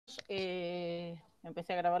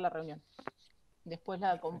empecé a grabar la reunión. Después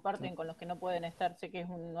la comparten con los que no pueden estar. Sé que es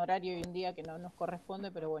un horario y un día que no nos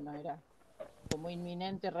corresponde, pero bueno, era como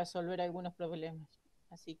inminente resolver algunos problemas.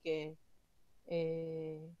 Así que,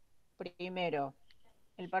 primero,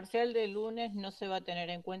 el parcial del lunes no se va a tener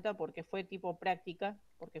en cuenta porque fue tipo práctica,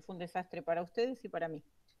 porque fue un desastre para ustedes y para mí.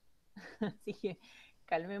 Así que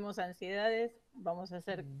calmemos ansiedades, vamos a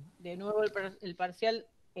hacer de nuevo el parcial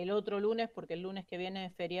el otro lunes, porque el lunes que viene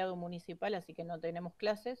es feriado municipal, así que no tenemos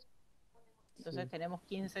clases, entonces tenemos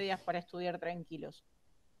 15 días para estudiar tranquilos.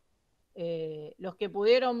 Los que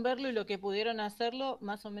pudieron verlo y los que pudieron hacerlo,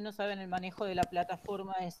 más o menos saben el manejo de la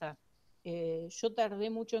plataforma esa. Yo tardé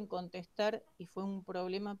mucho en contestar y fue un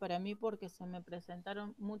problema para mí porque se me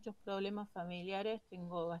presentaron muchos problemas familiares,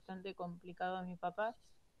 tengo bastante complicado a mi papá,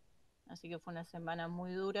 así que fue una semana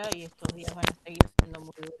muy dura y estos días van a seguir siendo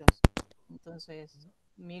muy duros. Entonces,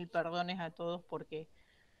 1000 perdones a todos porque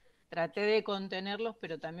traté de contenerlos,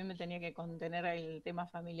 pero también me tenía que contener el tema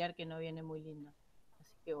familiar que no viene muy lindo.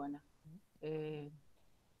 Así que bueno,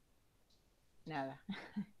 nada,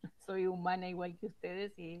 soy humana igual que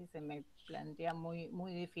ustedes y se me plantea muy,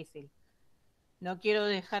 muy difícil. No quiero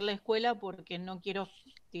dejar la escuela porque no quiero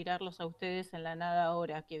tirarlos a ustedes en la nada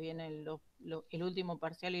ahora que viene el último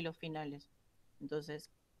parcial y los finales. Entonces,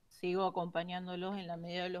 sigo acompañándolos en la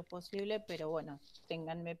medida de lo posible, pero bueno,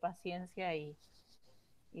 ténganme paciencia y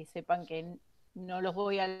sepan que no los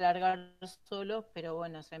voy a alargar solos, pero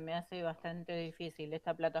bueno, se me hace bastante difícil.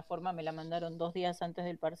 Esta plataforma me la mandaron 2 días antes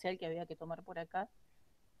del parcial que había que tomar por acá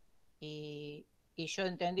y yo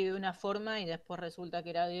entendí de una forma y después resulta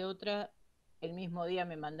que era de otra. El mismo día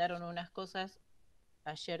me mandaron unas cosas,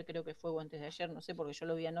 ayer creo que fue o antes de ayer, no sé, porque yo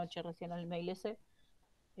lo vi anoche recién al mail ese,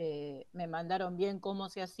 me mandaron bien cómo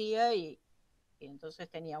se hacía y entonces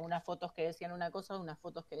tenía unas fotos que decían una cosa, unas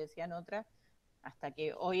fotos que decían otra, hasta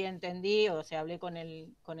que hoy entendí, o sea, hablé con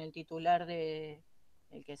el titular el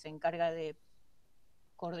que se encarga de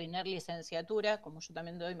coordinar licenciatura, como yo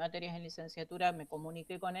también doy materias en licenciatura, me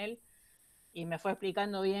comuniqué con él y me fue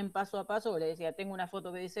explicando bien paso a paso, le decía, tengo una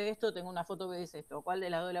foto que dice esto, tengo una foto que dice esto, ¿cuál de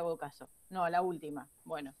las dos le hago caso? No, a la última.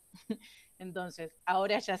 Bueno, entonces,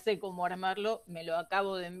 ahora ya sé cómo armarlo, me lo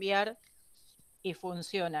acabo de enviar y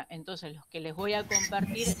funciona. Entonces, lo que les voy a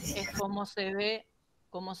compartir es cómo se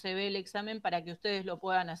ve el examen para que ustedes lo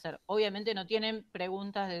puedan hacer. Obviamente no tienen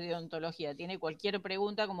preguntas de deontología, tiene cualquier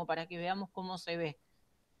pregunta como para que veamos cómo se ve,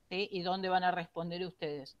 ¿sí? Y dónde van a responder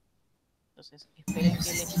ustedes. Entonces, esperen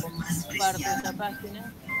que les comparto esa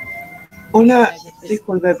página. Una,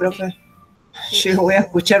 disculpe, profe, Sí. yo voy a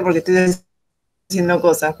escuchar porque estoy haciendo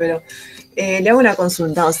cosas, pero le hago una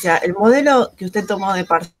consulta. O sea, el modelo que usted tomó de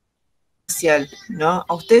parcial, ¿no?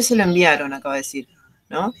 A usted se lo enviaron, acaba de decir,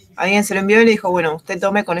 ¿no? Alguien se lo envió y le dijo, bueno, usted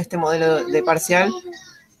tome con este modelo de parcial,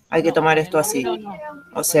 hay que tomar esto así. No.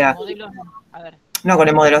 O sea, Con el modelo no. A ver. no con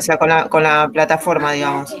el modelo, o sea, con la plataforma,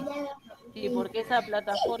 digamos. Sí, porque esa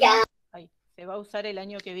plataforma se va a usar el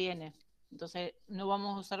año que viene. Entonces, no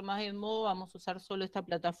vamos a usar más Edmodo, vamos a usar solo esta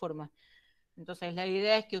plataforma. Entonces, la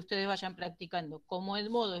idea es que ustedes vayan practicando. Como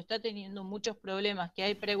Edmodo está teniendo muchos problemas, que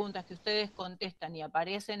hay preguntas que ustedes contestan y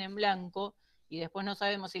aparecen en blanco, y después no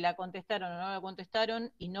sabemos si la contestaron o no la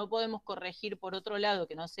contestaron, y no podemos corregir por otro lado,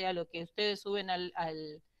 que no sea lo que ustedes suben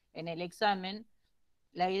en el examen,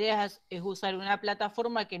 la idea es usar una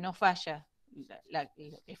plataforma que no falla. Lo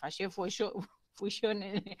que fallé fui yo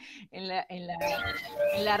en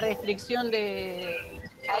la restricción de...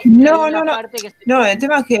 No, No, el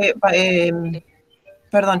tema es que,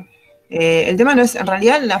 perdón, el tema no es, en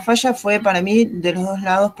realidad la falla fue para mí de los dos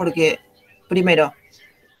lados porque, primero,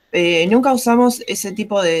 nunca usamos ese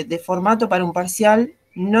tipo de formato para un parcial.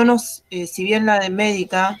 No nos, si bien la de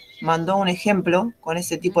médica mandó un ejemplo con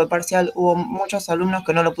ese tipo de parcial, hubo muchos alumnos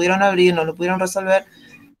que no lo pudieron abrir, no lo pudieron resolver.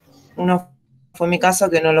 Uno fue mi caso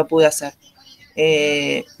que no lo pude hacer.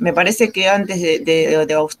 Me parece que antes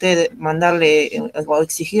de a usted mandarle o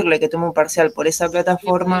exigirle que tome un parcial por esa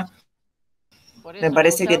plataforma, me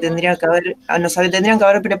parece que tendrían que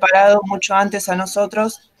haber preparado mucho antes a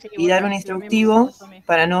nosotros y dar un instructivo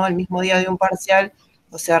para no el mismo día de un parcial,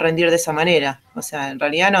 o sea, rendir de esa manera. O sea, en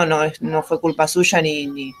realidad no fue culpa suya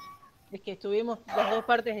ni... Es que las dos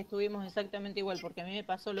partes estuvimos exactamente igual, porque a mí me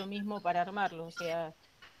pasó lo mismo para armarlo. O sea,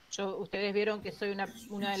 ustedes vieron que soy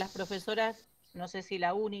una de las profesoras, no sé si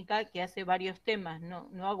la única, que hace varios temas,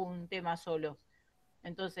 no hago un tema solo.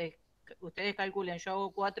 Entonces, ustedes calculen, yo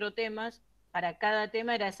hago 4 temas, para cada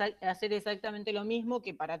tema era hacer exactamente lo mismo,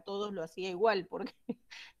 que para todos lo hacía igual, porque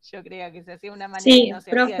yo creía que se hacía de una manera y no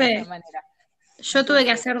se hacía de esa manera. Yo tuve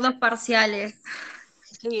que hacer 2 parciales.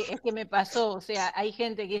 Sí, es que me pasó, o sea, hay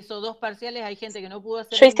gente que hizo 2 parciales, hay gente que no pudo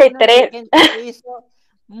hacer Yo hice ninguno y hay 3. gente que hizo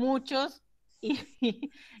muchos y,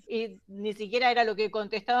 y ni siquiera era lo que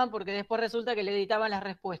contestaban porque después resulta que le editaban las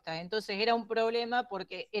respuestas. Entonces era un problema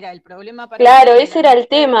porque era el problema para Claro, ustedes, la ese era el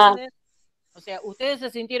angustia de tema. ustedes. O sea, ustedes se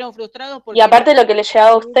sintieron frustrados Y porque aparte era lo que le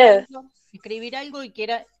llevaba a usted. escribir algo y que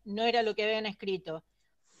era, no era lo que habían escrito.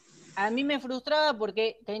 A mí me frustraba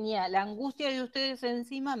porque tenía la angustia de ustedes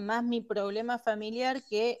encima, más mi problema familiar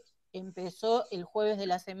que empezó el jueves de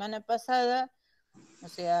la semana pasada. O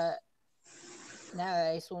sea,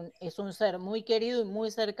 nada, es un ser muy querido y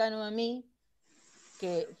muy cercano a mí,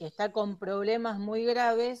 que está con problemas muy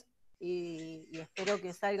graves y espero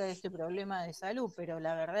que salga de este problema de salud, pero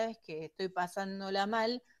la verdad es que estoy pasándola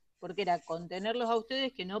mal porque era contenerlos a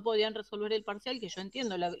ustedes que no podían resolver el parcial, que yo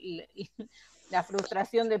entiendo la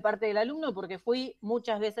frustración de parte del alumno porque fui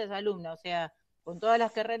muchas veces alumna, o sea, con todas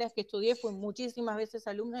las carreras que estudié fui muchísimas veces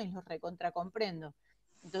alumna y los recontra comprendo.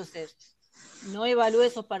 Entonces, no evalué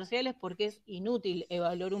esos parciales porque es inútil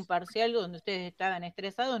evaluar un parcial donde ustedes estaban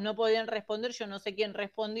estresados, no podían responder, yo no sé quién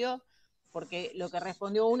respondió, porque lo que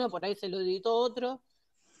respondió uno por ahí se lo editó otro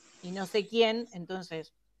y no sé quién,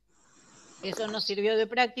 entonces eso nos sirvió de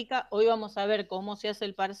práctica. Hoy vamos a ver cómo se hace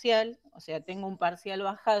el parcial, o sea, tengo un parcial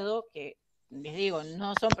bajado que les digo,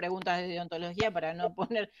 no son preguntas de deontología para no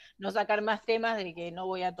poner, no sacar más temas de que no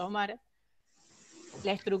voy a tomar.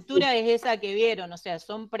 La estructura es esa que vieron, o sea,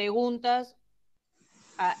 son preguntas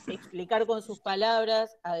a explicar con sus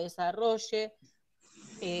palabras, a desarrolle,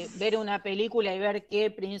 ver una película y ver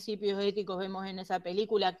qué principios éticos vemos en esa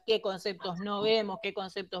película, qué conceptos no vemos, qué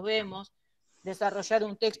conceptos vemos, desarrollar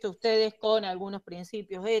un texto ustedes con algunos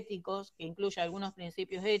principios éticos, que incluya algunos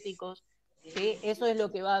principios éticos, ¿sí? Eso es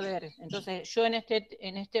lo que va a haber. Entonces, yo en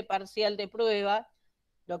este parcial de prueba,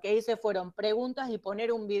 lo que hice fueron preguntas y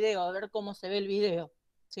poner un video, a ver cómo se ve el video,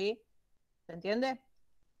 ¿sí? ¿Se entiende?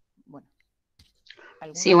 Bueno,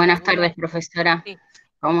 Sí, ¿alguna otra buenas duda? tardes, profesora. Sí,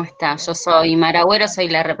 ¿Cómo está? Yo buenas soy tardes. Mara Agüero, soy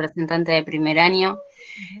la representante de primer año.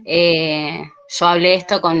 Uh-huh. Yo hablé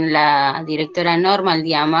esto con la directora Norma el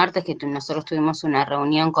día martes, que nosotros tuvimos una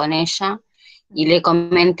reunión con ella, y Uh-huh. le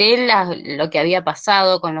comenté lo que había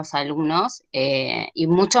pasado con los alumnos, y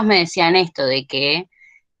muchos me decían esto, de que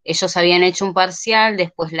ellos habían hecho un parcial,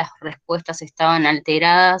 después las respuestas estaban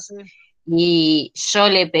alteradas, Sí. y yo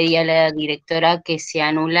le pedí a la directora que se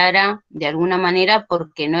anulara de alguna manera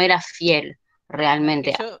porque no era fiel Es que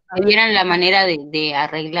realmente. yo, a Que ver, vieran la manera de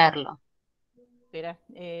arreglarlo. espera,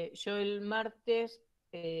 yo el martes,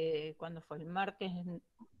 ¿cuándo fue? El martes,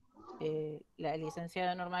 la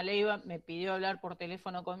licenciada Norma Leiva me pidió hablar por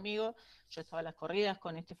teléfono conmigo, yo estaba a las corridas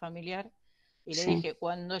con este familiar, y le Sí. dije,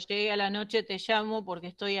 cuando llegue a la noche te llamo porque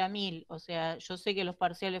estoy a 1000, o sea, yo sé que los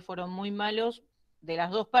parciales fueron muy malos de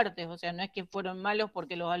las dos partes, o sea, no es que fueron malos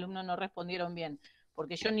porque los alumnos no respondieron bien,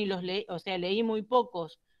 porque yo ni los leí, o sea, leí muy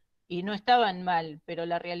pocos y no estaban mal, pero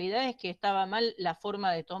la realidad es que estaba mal la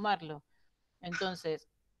forma de tomarlo. Entonces,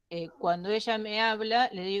 cuando ella me habla,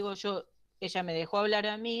 le digo yo, ella me dejó hablar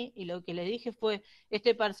a mí y lo que le dije fue,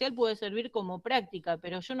 este parcial puede servir como práctica,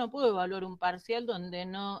 pero yo no puedo evaluar un parcial donde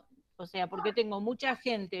no, o sea, porque tengo mucha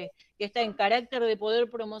gente que está en carácter de poder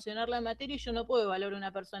promocionar la materia y yo no puedo evaluar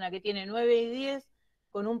una persona que tiene 9 y 10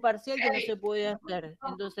 con un parcial que no se puede hacer.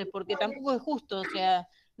 Entonces, porque tampoco es justo, o sea,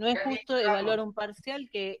 no es justo evaluar un parcial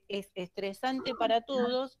que es estresante para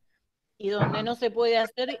todos y donde no se puede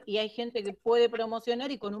hacer y hay gente que puede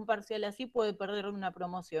promocionar y con un parcial así puede perder una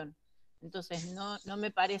promoción. Entonces no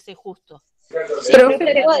me parece justo. ¿Sí? Profe,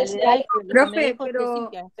 Pero la ¿puedo decir realidad algo? es que lo que me Profe, dijo es que sí, pero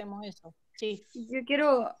que hacemos eso. Sí. yo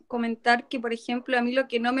quiero comentar que, por ejemplo, a mí lo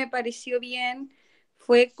que no me pareció bien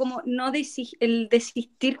fue como no el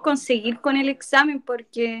desistir con seguir con el examen,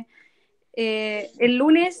 porque el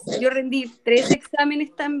lunes yo rendí 3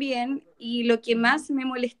 exámenes también y lo que más me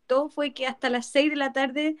molestó fue que hasta las 6 de la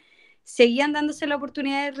tarde seguían dándose la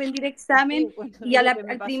oportunidad de rendir Sí, examen bueno, y es lo que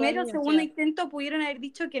me al pasó a primero o mí, o segundo sea, intento pudieron haber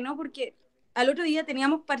dicho que no, porque al otro día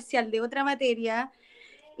teníamos parcial de otra materia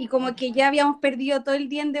y como que ya habíamos perdido todo el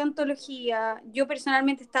día en deontología. Yo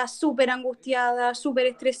personalmente estaba súper angustiada, súper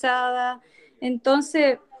estresada.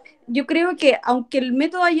 Entonces, yo creo que aunque el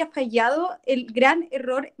método haya fallado, el gran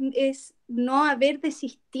error es no haber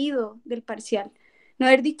desistido del parcial. No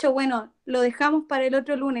haber dicho, bueno, lo dejamos para el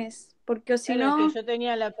otro lunes, porque o si claro, es que no, yo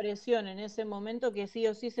tenía la presión en ese momento que sí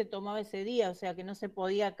o sí se tomaba ese día, o sea que no se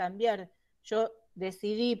podía cambiar. Yo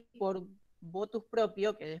decidí por votus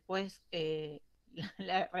propio, que después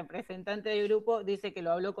la representante del grupo dice que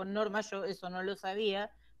lo habló con Norma, yo eso no lo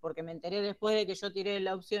sabía, porque me enteré después de que yo tiré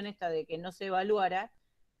la opción esta de que no se evaluara,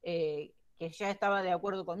 que ya estaba de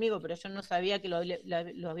acuerdo conmigo, pero yo no sabía que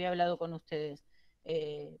lo había hablado con ustedes.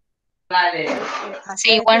 Yo Sí,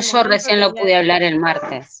 hasta igual este yo momento recién lo tenía, pude hablar el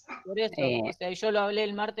martes. por eso, o sea, yo lo hablé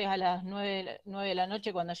el martes a las 9 de la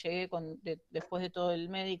noche cuando llegué después de todo el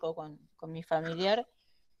médico con mi familiar.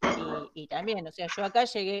 Y también, o sea, yo acá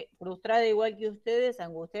llegué frustrada igual que ustedes,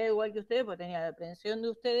 angustiada igual que ustedes, porque tenía la presión de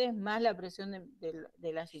ustedes más la presión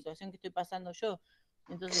de la situación que estoy pasando yo.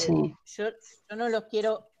 Entonces, Sí. yo no los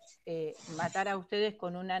quiero matar a ustedes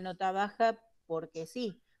con una nota baja porque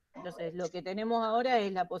sí. Entonces, lo que tenemos ahora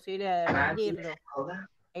es la posibilidad de rendirlo.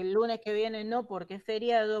 El lunes que viene no, porque es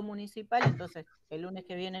feriado municipal, entonces el lunes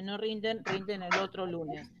que viene no rinden el otro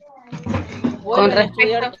lunes. Con Vuelven a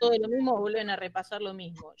estudiar respecto, todo lo mismo, vuelven a repasar lo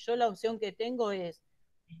mismo. Yo la opción que tengo es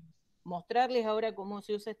mostrarles ahora cómo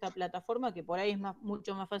se usa esta plataforma, que por ahí es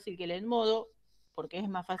mucho más fácil que el Edmodo, porque es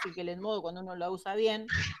más fácil que el Edmodo cuando uno la usa bien.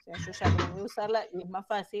 O sea, yo ya aprendí a usarla y es más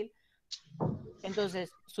fácil.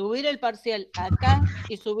 Entonces, subir el parcial acá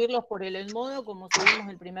y subirlos por el Edmodo como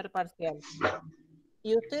subimos el primer parcial.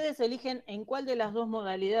 Y ustedes eligen en cuál de las dos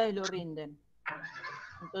modalidades lo rinden.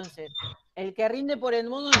 Entonces, el que rinde por el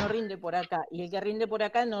modo no rinde por acá, y el que rinde por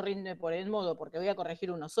acá no rinde por el modo, porque voy a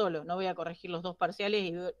corregir uno solo, no voy a corregir los dos parciales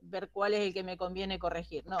y ver cuál es el que me conviene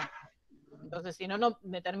corregir, no. Entonces, si no, no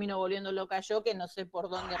me termino volviendo loca yo, que no sé por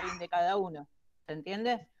dónde rinde cada uno. ¿Se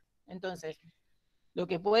entiende? Entonces, lo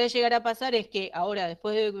que puede llegar a pasar es que ahora,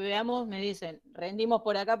 después de que veamos, me dicen, rendimos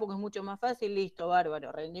por acá porque es mucho más fácil, listo,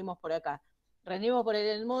 bárbaro, rendimos por acá. Rendimos por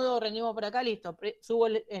el modo, rendimos por acá, listo. Subo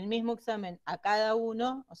el mismo examen a cada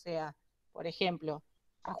uno, o sea, por ejemplo,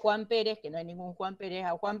 a Juan Pérez, que no hay ningún Juan Pérez,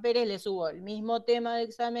 a Juan Pérez le subo el mismo tema de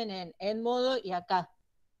examen en modo y acá.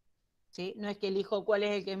 ¿Sí? No es que elijo cuál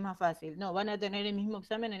es el que es más fácil, no, van a tener el mismo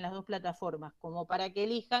examen en las dos plataformas, como para que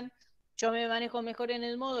elijan. Yo me manejo mejor en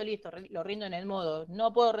el modo, listo, lo rindo en el modo.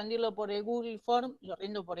 No puedo rendirlo por el Google Form, lo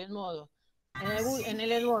rindo por el modo. En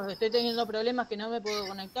el modo estoy teniendo problemas que no me puedo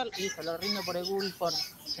conectar, listo, lo rindo por el Google Form.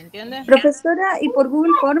 ¿Se entiende? Profesora, y por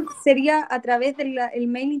Google Form sería a través del el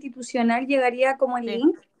mail institucional, llegaría como el Sí,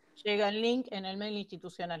 link. llega el link en el mail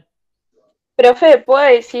institucional. Profe, ¿puedo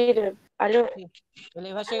decir algo? Sí.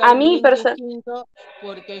 Les va a llegar A un mí, link distinto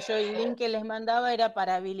porque yo el link que les mandaba era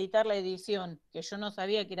para habilitar la edición, que yo no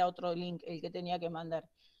sabía que era otro link el que tenía que mandar.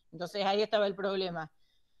 Entonces ahí estaba el problema.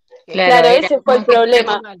 claro, era ese fue el Lo hice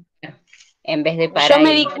problema. mal. en vez de Lo Yo para hice me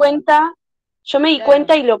ir. di mal. cuenta,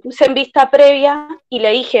 Claro, y lo puse en vista previa y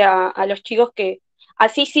le dije a los chicos que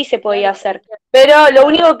así sí se podía claro, hacer. Pero lo claro,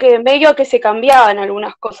 único que medio que se cambiaban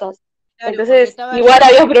algunas cosas. claro, porque Entonces, estaba igual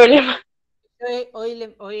había problemas.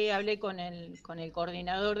 hoy hablé con el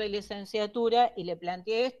coordinador de licenciatura y le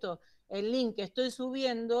planteé esto. El link que estoy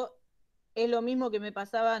subiendo es lo mismo que me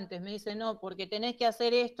pasaba antes. Me dice, no, porque tenés que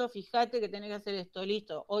hacer esto, fíjate que tenés que hacer esto,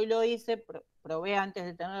 listo. Hoy lo hice, probé antes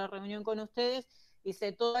de tener la reunión con ustedes,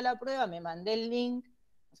 hice toda la prueba, me mandé el link,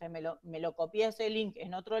 o sea, me lo copié ese link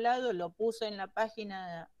en otro lado, lo puse en la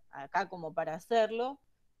página acá como para hacerlo,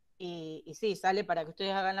 y sí, sale para que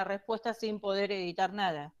ustedes hagan la respuesta sin poder editar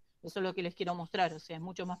nada. Eso es lo que les quiero mostrar, o sea, es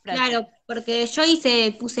mucho más práctico. Claro, porque yo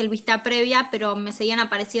puse el vista previa, pero me seguían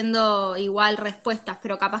apareciendo igual respuestas,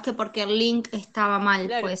 pero capaz que porque el link estaba mal,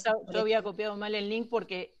 Claro, pues. yo había copiado mal el link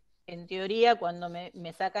porque en teoría cuando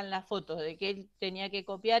me sacan las fotos de que él tenía que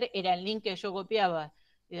copiar era el link que yo copiaba.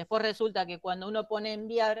 Y después resulta que cuando uno pone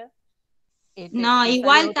enviar, No, te sale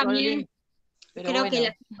igual otro también link. Pero creo que la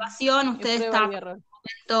bueno, situación, es usted prueba estaba y en error. un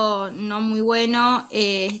momento no muy bueno,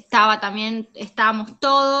 estábamos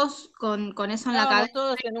todos con eso en la Estábamos cabeza,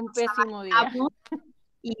 todos en un nos pésimo día. abarcamos,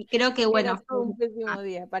 y creo que Era bueno, todo un pésimo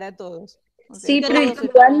día para todos. O sea, Sí, pero todos igual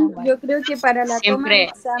estábamos mal. yo creo que para la toma de Siempre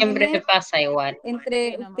exámenes, pasa igual.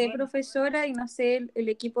 entre Sí, no, usted, profesora, y no sé, el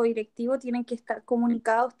equipo directivo tienen que estar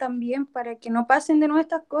comunicados también para que no pasen de nuevo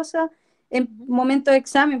estas cosas en momentos de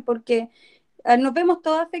examen, porque nos vemos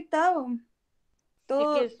todos afectados,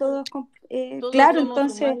 es que todos claro, somos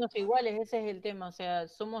entonces, humanos iguales, ese es el tema, o sea,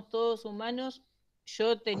 somos todos humanos.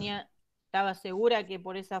 Yo estaba segura que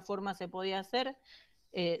por esa forma se podía hacer,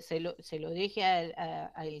 se lo dije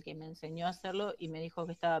al que me enseñó a hacerlo y me dijo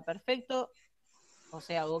que estaba perfecto, o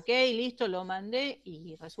sea, ok, listo, lo mandé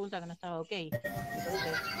y resulta que no estaba ok.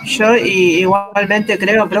 Entonces, Yo igualmente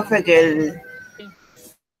creo, profe, sí,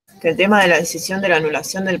 que el tema de la decisión de la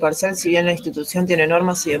anulación del parcial, si bien la institución tiene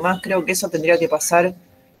normas y demás, creo que eso tendría que pasar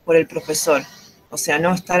por el profesor. O sea,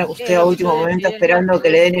 no estar usted a Yo último momento decidí el esperando que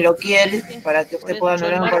le den el ok sí, para que por usted eso pueda yo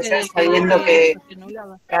el anular un martes parcial decidí sabiendo que que, eso se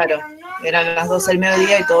anulaba. claro, eran las 12 del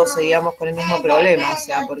mediodía y todos seguíamos con el mismo problema. O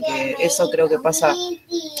sea, porque eso creo que pasa.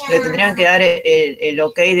 Le tendrían que dar el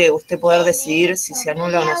ok de usted poder decidir si se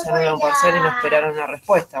anula o no se anula un parcial y no esperar una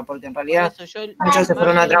respuesta, porque en Por realidad eso yo el muchos se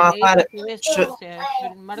fueron a martes le trabajar. dije eso, o sea, yo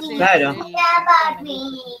el martes Claro. anulé el examen,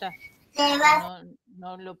 listo, ya está. O sea,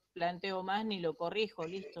 no lo planteo más ni lo corrijo,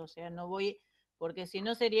 listo. O sea, no voy, porque si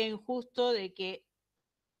no sería injusto de que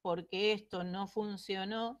porque esto no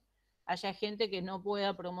funcionó, haya gente que no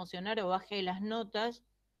pueda promocionar o baje las notas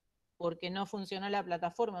porque no funcionó la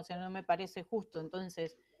plataforma, o sea, no me parece justo.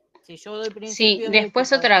 Entonces, si yo doy Sí, principio de hecho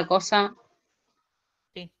después otra cosa,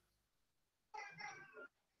 sí,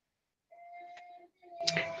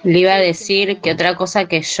 le iba a sí, decir decime, que otra cosa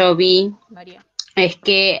que yo vi María. es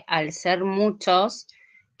que al ser muchos,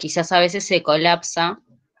 quizás a veces se colapsa,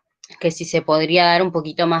 que si se podría dar un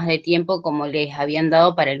poquito más de tiempo como les habían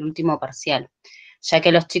dado para el último parcial, ya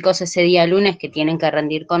que los chicos ese día lunes que tienen que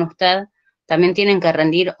rendir con usted, también tienen que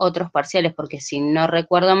rendir otros parciales, porque si no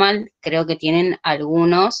recuerdo mal, creo que tienen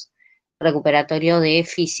algunos recuperatorio de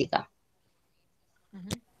física. Uh-huh.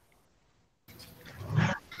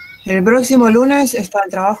 El próximo lunes está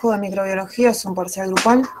el trabajo de microbiología, es un parcial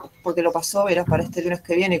grupal, porque lo pasó, era para este lunes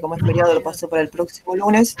que viene, y como es feriado lo pasó para el próximo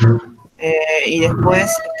lunes. Y después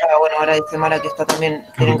está, bueno, ahora dice Mara que está también,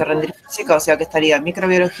 tienen que rendir física, o sea que estaría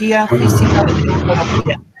microbiología, física y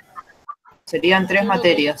oncología. Serían 3 Yo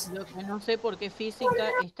materias. lo que no sé por qué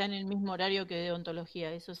física está en el mismo horario que de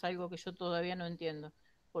ontología, eso es algo que yo todavía no entiendo,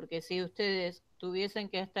 porque si ustedes tuviesen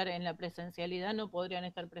que estar en la presencialidad no podrían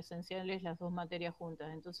estar presenciales las dos materias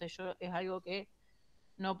juntas, entonces yo es algo que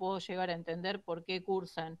no puedo llegar a entender por qué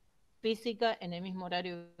cursan física en el mismo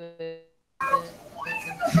horario de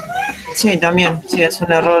Sí, ontología. también, sí, No es lo un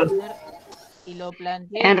puedo error. entender y lo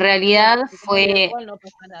planteé En y no lo realidad entendieron, con lo fue, cual no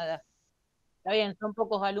pasa nada. Está bien, son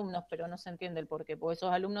pocos alumnos, pero no se entiende el porqué, porque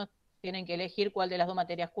esos alumnos tienen que elegir cuál de las dos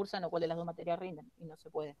materias cursan o cuál de las dos materias rinden, y no se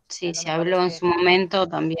puede. O sea, sí, no se me habló en parece su momento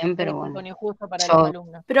también, pero justo bueno, ni justo para los yo,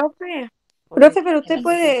 alumnos, Profe, porque pero en usted las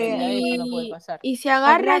puede presencialidades eso no puede pasar. Y se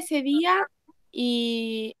agarra hablar. ese día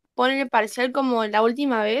y pone el parcial como la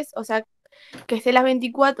última vez, o sea, que esté las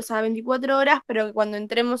 24, o sea, 24 horas, pero que cuando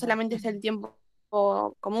entremos No, solamente esté el tiempo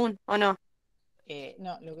común, ¿o no?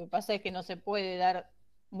 no, lo que pasa es que no se puede dar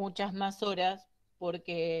muchas más horas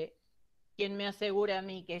porque ¿quién me asegura a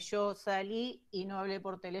mí que yo salí y no hablé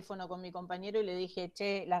por teléfono con mi compañero y le dije,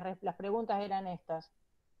 che, las preguntas eran estas,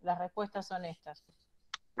 las respuestas son estas?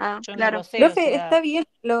 Ah, Yo no lo claro. sé, o Profe, sea, está bien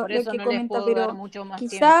por lo eso que no les comenta, puedo dar pero mucho más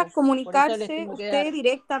quizás tiempo. Por eso les comunicarse tuve que usted dar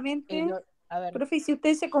directamente, a ver, profe, si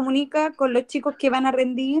usted se comunica con los chicos que van a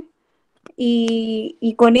rendir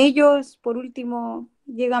y con ellos, por último,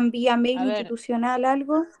 llegan vía mail a ver, institucional,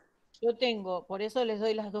 algo. yo tengo, por eso les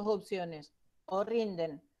doy las dos opciones. O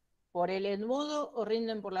rinden por el Edmodo o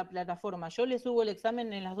rinden por la plataforma. Yo les subo el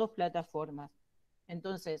examen en las dos plataformas.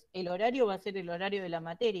 Entonces, el horario va a ser el horario de la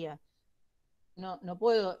materia. No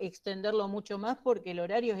puedo extenderlo mucho más porque el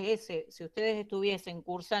horario es ese. Si ustedes estuviesen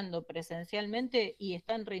cursando presencialmente y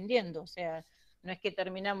están rindiendo, o sea, no es que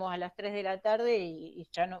terminamos a las 3 de la tarde y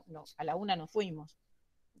ya no, a la 1 no fuimos.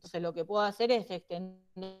 Entonces lo que puedo hacer es extender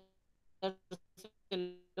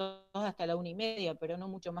hasta la 1:30, pero no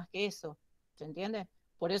mucho más que eso. ¿Se entiende?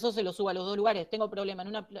 Por eso se lo subo a los dos lugares. Tengo problema en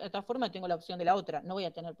una plataforma, tengo la opción de la otra. No voy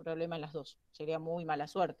a tener problema en las dos. Sería muy mala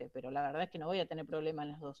suerte, pero la verdad es que no voy a tener problema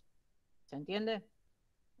en las dos. ¿Se entiende?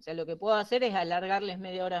 O sea, lo que puedo hacer es alargarles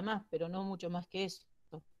media hora más, pero no mucho más que eso.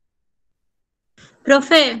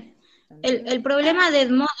 Profe, ¿Se el entiende? problema de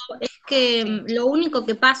Edmodo es que Sí. lo único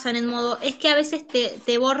que pasa en Edmodo es que a veces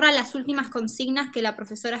te borra las últimas consignas que la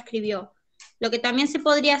profesora escribió. Lo que también se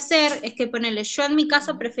podría hacer es que ponerle, yo en mi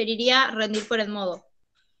caso preferiría rendir por Edmodo.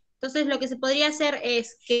 Entonces lo que se podría hacer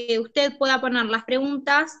es que usted pueda poner las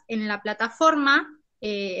preguntas en la plataforma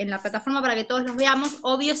para que todos los veamos,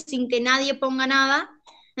 obvio sin que nadie ponga nada.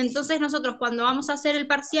 Entonces nosotros cuando vamos a hacer el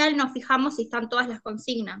parcial nos fijamos si están todas las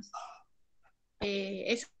consignas.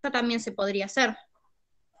 Eso también se podría hacer.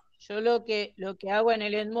 Yo lo que hago en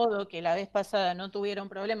el Edmodo, que la vez pasada no tuvieron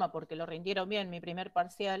problema porque lo rindieron bien mi primer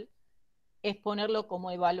parcial, es ponerlo como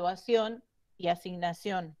evaluación y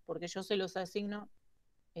asignación, porque yo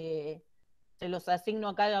eh, se los asigno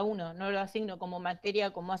a cada uno, no lo asigno como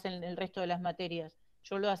materia como hacen el resto de las materias,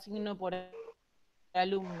 yo lo asigno por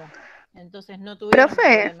alumno. Entonces no tuvieron Profe,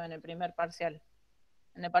 problema en el primer parcial.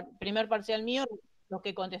 En el primer parcial mío, los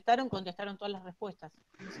que contestaron todas las respuestas.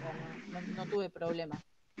 O sea, no tuve problema.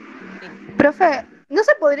 Profe, ¿no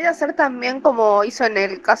se podría hacer también como hizo en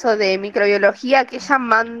el caso de microbiología, que ella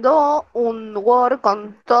mandó un Word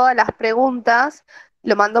con todas las preguntas,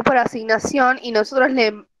 lo mandó por asignación y nosotros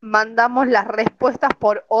le mandamos las respuestas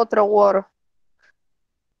por otro Word,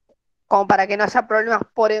 como para que no haya problemas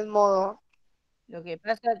por el modo? Lo que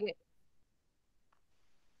pasa que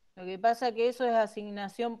Lo que pasa que eso es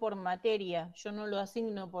asignación por materia. Yo no lo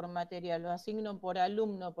asigno por materia, lo asigno por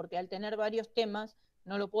alumno, porque al tener varios temas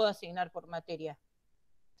no lo puedo asignar por materia.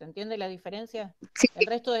 ¿Se entiende la diferencia? Sí. El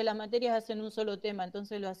resto de las materias hacen un solo tema,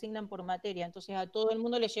 entonces lo asignan por materia. Entonces a todo el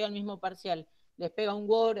mundo le llega el mismo parcial. Les pega un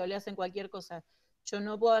Word o le hacen cualquier cosa. Yo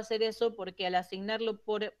no puedo hacer eso porque al asignarlo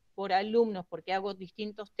por alumnos, porque hago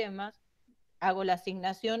distintos temas, hago la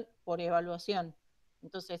asignación por evaluación.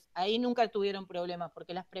 Entonces, ahí nunca tuvieron problemas,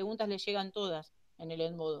 porque las preguntas les llegan todas en el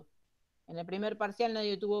Edmodo. En el primer parcial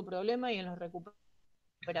nadie tuvo problema y en los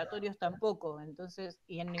recuperatorios tampoco. Entonces,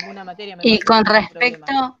 y en ninguna materia me Y pasó con que tuve problemas.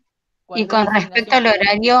 Cuando es respecto asignación al por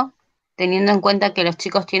alumno. horario, teniendo en cuenta que los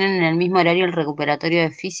chicos tienen en el mismo horario el recuperatorio de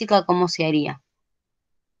física, ¿cómo se haría?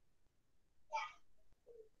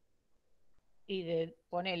 Y de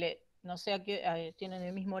ponele, no sé a qué, tienen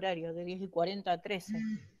el mismo horario, de 10:40 a 13.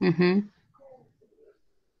 Ujú.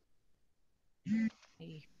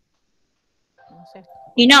 Y no sé,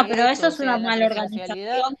 Y porque no, es pero eso esto, o es una sea, en la mala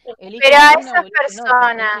presencialidad organización. Pero eligen a una esas o eligen otra,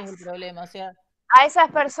 ese es el personas, problema, o sea, a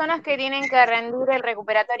esas personas que tienen que rendir el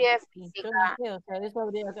recuperatorio de y yo no física, sé, o sea, de eso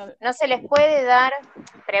habría que... no se les puede dar,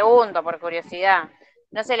 pregunto por curiosidad,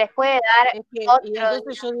 no se les puede dar Es que, y otro entonces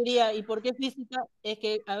día, yo diría, ¿y por qué física? Es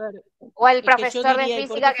que, a ver, o el es que yo profesor de diría, ¿y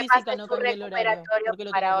por qué física que física pase no su cambia el horario? recuperatorio ¿Por qué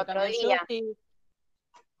lo tengo para que otro cambiar yo? día. Sí,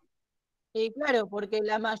 sí, claro, porque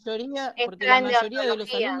la Está en mayoría de los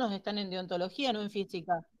deontología. alumnos están en deontología, no en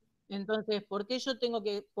física. Entonces, ¿por qué yo tengo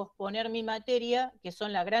que posponer mi materia, que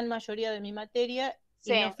son la gran mayoría de mi materia,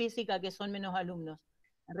 y no Sí. física, que son menos alumnos?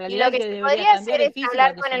 En Y realidad lo el que que se debería podría hacer cambiar es es física,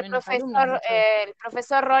 hablar que con son menos alumnos, dicho esto. el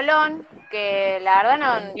profesor Rolón, que la verdad ¿Se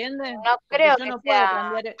no, entiende? no Porque creo que sea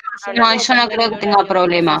yo no No, puedo yo no cambiar creo el que tenga horario de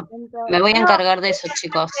problema. 60, Me voy a no, encargar de eso,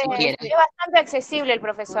 chicos, si quieren. es bastante accesible el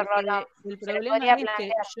profesor Rolón. porque el Se le problema podría es que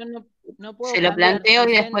plantear. yo no puedo Se lo cambiar planteo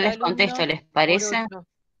y después 60 les contesto, alumnos ¿les por parece? 8.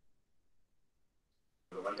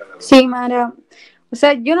 Sí, Mara. O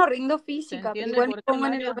sea, yo no rindo ¿Se física, pero entiende igual me por qué, pongo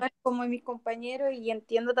en el Mara? lugar como de mis compañeros y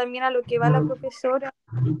entiendo también a lo que va la profesora.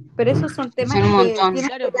 Pero esos son temas Son un que montón. tienen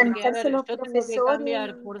que Claro, porque, a organizarse ver, los yo tengo que profesores cambiar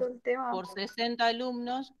y todo el tema. por 60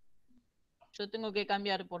 alumnos, yo tengo que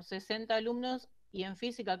cambiar por 60 alumnos y en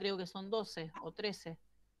física creo que son 12 o 13.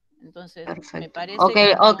 Entonces, me Perfecto. parece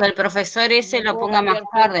que O que el profesor ese no lo puedo ponga más cambiar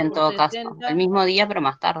tarde en por todo caso. El 60, mismo día, pero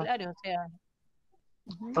más tarde. claro, o sea,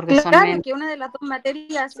 ujú. Porque son Claro menos. que una de las dos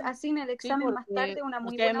materias asigna el Sí, examen más tarde, porque, una o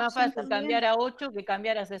muy sea, es buena más opción fácil cambiar también. a 8 que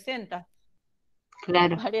cambiar a 60, me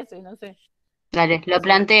Claro. parece, no sé. Dale, O lo sea,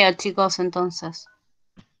 planteo, chicos, entonces.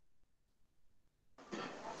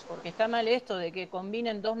 porque está mal esto de que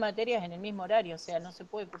combinen dos materias en el mismo horario, o sea, no se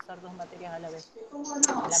puede cursar dos materias a la vez.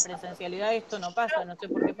 En la presencialidad esto no pasa, no sé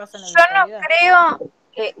por qué pasa en la Yo virtualidad.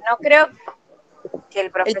 no creo que el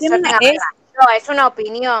El profesor tema tenga es, razón. No, es una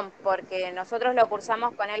opinión, porque nosotros lo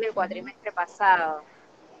cursamos con él el cuatrimestre pasado.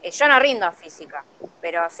 Yo no rindo a física,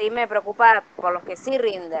 pero sí me preocupa por los que sí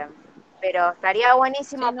rinden. Pero estaría Sí,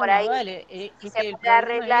 buenísimo no, por más ahí, vale, si es se que el puede problema es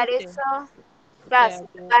arreglar este, eso. o Claro, sea, si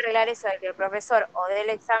se que puede arreglar eso de que el profesor o dé el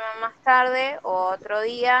examen más tarde o otro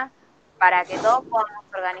día, para que todos podamos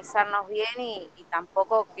organizarnos bien y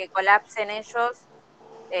tampoco que colapsen ellos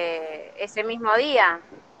ese mismo día,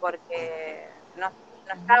 porque no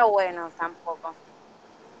está bueno tampoco.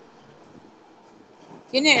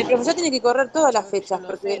 el profesor tiene que correr todas las yo fechas, lo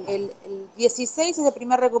porque sé. el 16 es el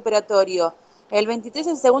primer recuperatorio, el 23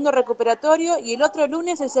 es el segundo recuperatorio y el otro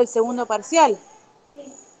lunes es el segundo parcial.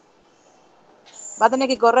 Va a tener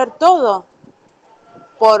que correr todo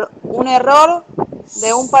por un error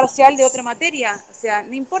de un parcial de otra materia. O sea,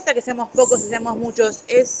 no importa que seamos pocos o seamos muchos,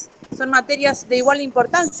 son materias de igual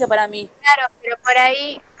importancia para mí. Claro, pero por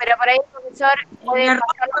ahí el profesor El puede error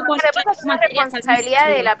pasarlo fue más poner tarde. Pues las eso dos ya es materias al mismo responsabilidad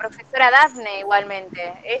de día. la profesora Dafne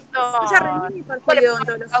igualmente. Esto Yo ya rendí mi no parcial le de podemos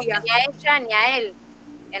causa odontología. ni a ella ni a él.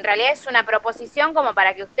 En realidad es una proposición como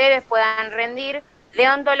para que ustedes puedan rendir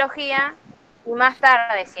deontología y más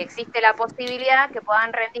tarde, si existe la posibilidad, que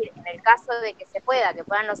puedan rendir, en el caso de que se pueda, que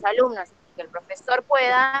puedan los alumnos y que el profesor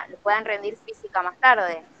pueda, lo puedan rendir física más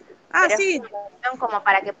tarde. Ah, Pero es sí, una cuestión como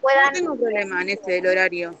para que yo no puedan tengo problema en este del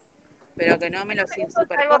horario, pero que no me lo eso es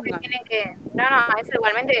algo que superpongan. tienen que, no, eso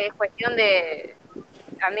igualmente es cuestión de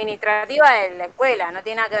administrativa de la escuela, no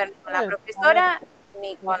tiene nada que ver con la Claro, a ver, profesora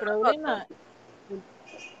ni el con nosotros. problema,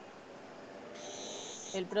 el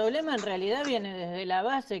El problema en realidad viene desde la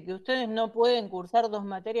base, que ustedes no pueden cursar 2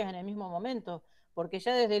 materias en el mismo momento, porque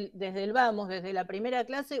ya desde el vamos, desde la primera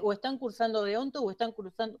clase, o están cursando deonto o están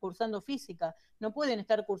cursando física. No pueden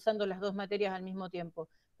estar cursando las 2 materias al mismo tiempo,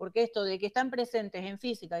 porque esto de que están presentes en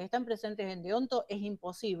física y están presentes en deonto es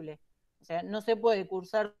imposible. O sea, no se puede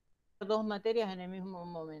cursar 2 materias en el mismo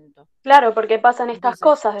momento. Claro, porque pasan estas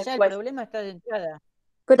Entonces, cosas ya el después. problema está de entrada.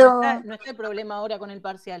 Pero, No está el problema ahora con el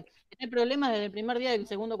parcial. Está el problema desde el primer día del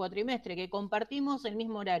segundo cuatrimestre, que compartimos el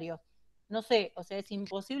mismo horario. No sé, o sea, es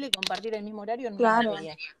imposible compartir el mismo horario en una claro,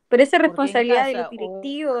 materia. pero esa es Porque en responsabilidad de los casa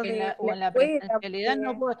directivos, de la o en la escuela, presencialidad no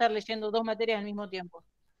porque, puedo estar leyendo 2 materias al mismo tiempo.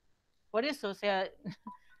 Por eso, o sea,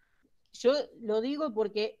 yo lo digo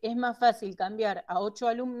porque es más fácil cambiar a 8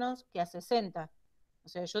 alumnos que a 60. O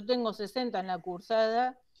sea, yo tengo 60 en la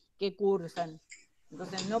cursada que cursan.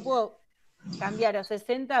 Entonces no puedo cambiar a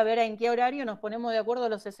 60, a ver en qué horario nos ponemos de acuerdo a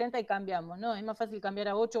los 60 y cambiamos, ¿no? Es más fácil cambiar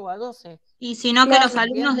a 8 o a 12. Y si no, que claro, los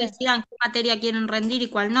alumnos decidan qué materia quieren rendir y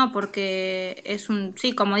cuál no, porque es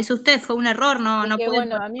sí, como dice usted, fue un error, no, Es no que pueden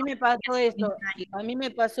bueno, poner a mí me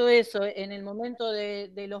pasó eso en el momento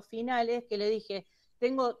de los finales, que le dije,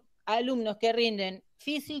 tengo alumnos que rinden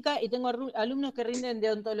física y tengo alumnos que rinden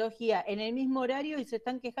deontología en el mismo horario y se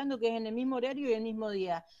están quejando que es en el mismo horario y el mismo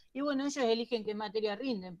día. Y bueno, ellos eligen qué materia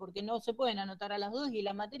rinden, porque no se pueden anotar a las 2 y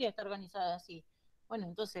la materia está organizada así. Bueno,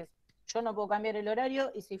 entonces yo no puedo cambiar el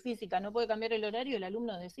horario y si física no puede cambiar el horario, el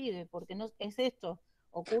alumno decide, porque no es esto,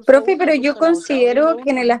 o curso profe, una pero o yo curso la otra, o considero rindo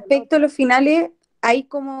que una en o el rindo la aspecto de otra. los finales hay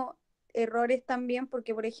como errores también,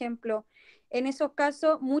 porque por ejemplo, en esos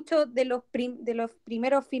casos, muchos de de los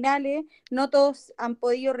primeros finales, no todos han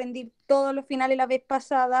podido rendir todos los finales la vez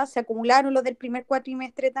pasada, se acumularon los del primer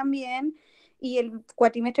cuatrimestre también, y el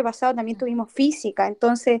cuatrimestre pasado también tuvimos física,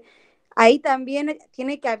 entonces ahí también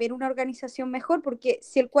tiene que haber una organización mejor, porque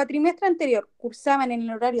si el cuatrimestre anterior cursaban en el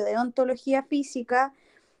horario de odontología física,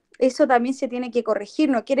 eso también se tiene que corregir,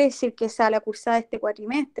 no quiere decir que sea la cursada este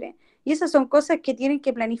cuatrimestre. Y esas son cosas que tienen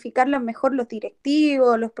que planificarlas mejor los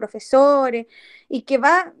directivos, los profesores, y que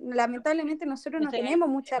lamentablemente nosotros no Ese es el tenemos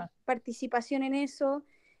mucha problema. participación en eso,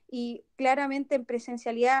 y claramente en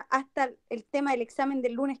presencialidad hasta el tema del examen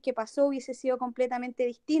del lunes que pasó hubiese sido completamente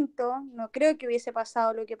distinto, no creo que hubiese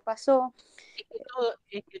pasado lo que pasó.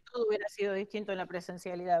 Es que todo hubiera sido distinto en la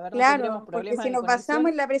presencialidad. A ver, no tendríamos Claro, porque problemas si de nos basamos conexión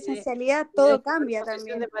en la y presencialidad, de todo cambia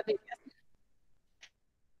superposición de también. materias.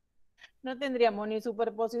 No tendríamos ni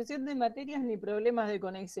superposición de materias ni problemas de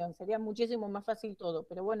conexión. Sería muchísimo más fácil todo.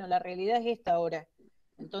 Pero bueno, la realidad es esta ahora.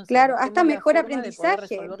 Entonces, Claro, hasta busquemos la mejor forma de poder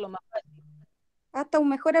aprendizaje, resolverlo más fácil. hasta un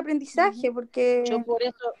mejor aprendizaje, Ujú. Yo porque, por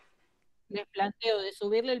eso les planteo de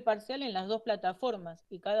subirle el parcial en las 2 plataformas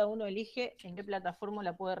y cada uno elige en qué plataforma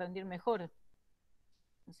la puede rendir mejor.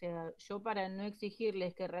 O sea, yo para no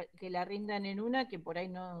exigirles que la rindan en una, que por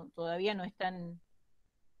ahí todavía no están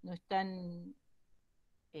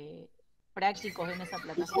eh, prácticos en esa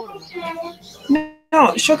plataforma.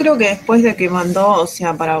 No, yo creo que después de que mandó, o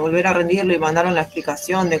sea, para volver a rendirlo y mandaron la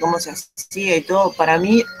explicación de cómo se hacía y todo, para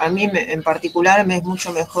mí, en particular me es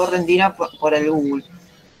mucho mejor rendir por el Google.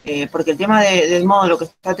 Porque el tema del módulo que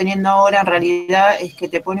está teniendo ahora en realidad es que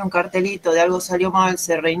te pone un cartelito de algo salió mal,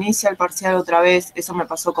 se reinicia el parcial otra vez, eso me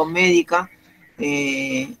pasó con médica,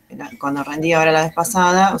 cuando rendí ahora la vez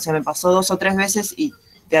pasada, o sea, me pasó 2 o 3 veces y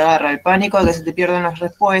te agarra el pánico de que se te pierden las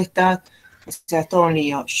respuestas, o sea, es todo un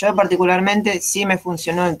lío. Yo particularmente sí me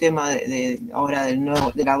funcionó el tema ahora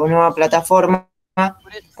de la nueva plataforma,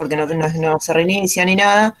 porque no se reinicia ni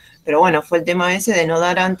nada, pero bueno, fue el tema ese de no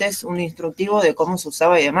dar antes un instructivo de cómo se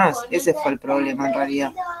usaba y demás. Ese fue el problema en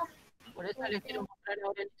realidad. Por eso les quiero mostrar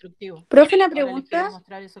ahora el instructivo. profe, una Ahora les quiero pregunta,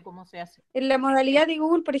 mostrar eso cómo se hace. en la modalidad de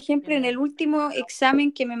Google, por ejemplo, en Bien. el último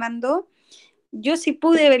examen que me mandó, yo sí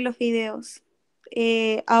pude ver los videos.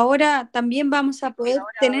 Ahora también vamos a poder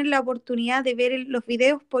tener la oportunidad de ver los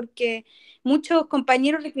videos porque muchos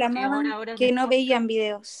compañeros reclamaban Ahora que no veían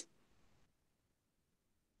videos.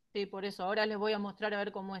 Sí, por eso, ahora les voy a mostrar a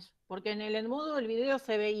ver cómo es. Porque en el Edmodo el video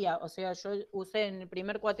se veía, o sea, yo usé en el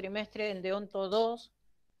primer cuatrimestre en Deonto 2,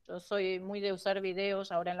 yo soy muy de usar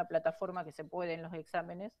videos ahora en la plataforma que se puede en los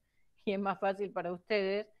exámenes, y es más fácil para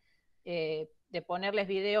ustedes de ponerles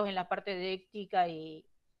videos en la parte de ética y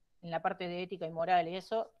moral, y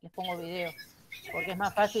eso les pongo videos, porque es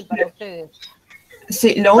más fácil para ustedes.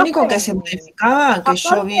 Sí, lo único que se modificaba, que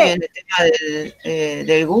yo vi en el tema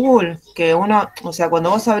del Google, que uno, o sea,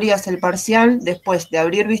 cuando vos abrías el parcial, después de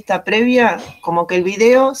abrir vista previa, como que el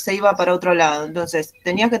video se iba para otro lado. Entonces,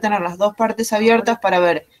 tenías que tener las 2 partes abiertas para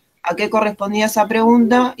ver a qué correspondía esa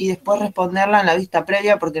pregunta y después responderla en la vista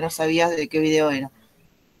previa porque no sabías de qué video era.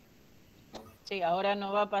 Sí, ahora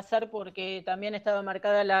no va a pasar porque también estaba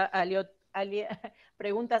marcada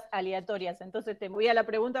preguntas aleatorias. Entonces te movía la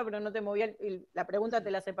pregunta, pero no te movía, la pregunta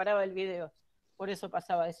te la separaba del video. Por eso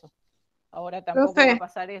pasaba eso. Ahora tampoco va a Profe,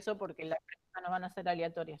 pasar eso porque las preguntas no van a ser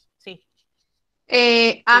aleatorias. Sí, a sí,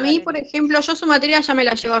 mí, Valeria. por ejemplo, yo su materia ya me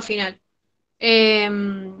la llevo al final.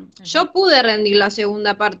 Yo pude rendir la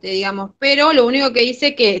segunda parte, digamos, pero lo único que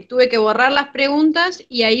hice que tuve que borrar las preguntas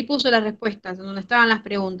y ahí puse las respuestas, donde estaban las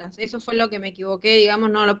preguntas. Eso fue lo que me equivoqué,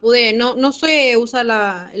 digamos, no lo pude, no sé usar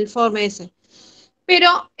el forme ese.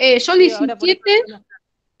 Pero yo el Sí, ahora por eso 17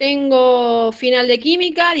 tengo final de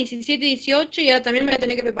química, 17 y 18, y ahora también me voy a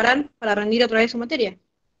tener que preparar para rendir otra vez su materia.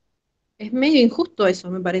 Es medio injusto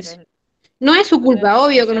eso, me parece. pero, No es su a ver, culpa, si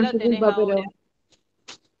obvio que ya no es la su tenés culpa, ahora, pero...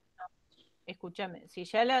 escúchame, si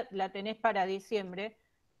ya la tenés para diciembre,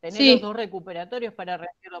 tenés los Sí, dos recuperatorios para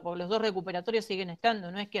rendirlo, porque los dos recuperatorios siguen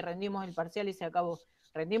estando, no es que rendimos el parcial y se acabó.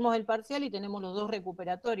 Rendimos el parcial y tenemos los dos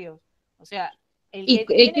recuperatorios. O sea, el ¿y que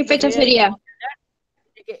qué tiene que fecha ver sería?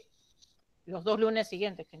 es que los 2 lunes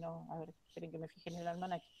siguientes, que no, a ver, esperen que me fijen en el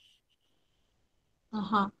almanaque.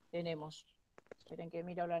 Ajá. Tenemos, esperen que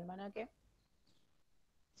miro el almanaque.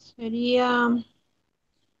 Sería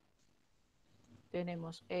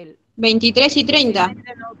Tenemos el 23 y 16 30.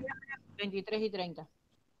 de noviembre, 23 y 30.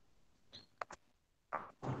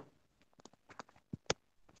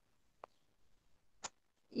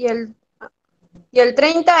 Y el, y el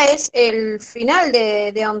 30 es el final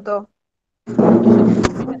de Onto. Es el último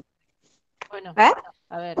final. Bueno, ¿Eh?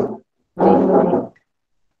 a ver, sí,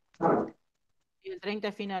 y el 30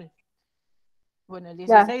 es final. Bueno, el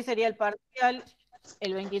Ya. 16 sería el parcial,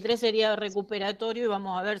 el 23 sería recuperatorio y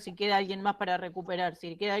vamos a ver si queda alguien más para recuperar.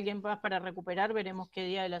 Si queda alguien más para recuperar, veremos qué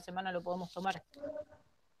día de la semana lo podemos tomar.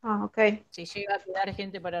 Ah, ok. Si llega a quedar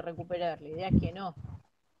gente para recuperar. La idea es que no.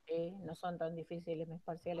 No son tan difíciles mis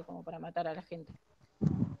parciales como para matar a la gente.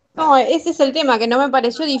 No, ese es el tema, que no me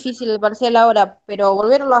pareció difícil el parcial ahora, pero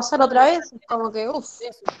volverlo a hacer No, otra vez es como que, uff.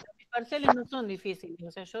 mis parciales no son difíciles,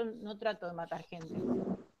 o sea, yo no trato de matar gente.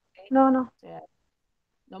 ¿Sí? No, no. O sea,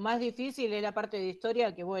 lo más difícil es la parte de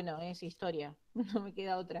historia, que bueno, es historia, no me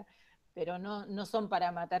queda otra, pero no son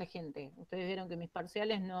para matar gente. Ustedes vieron que mis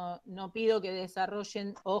parciales no pido que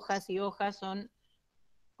desarrollen hojas y hojas, son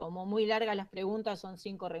como muy largas las preguntas, son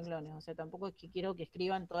 5 renglones, o sea, tampoco es que quiero que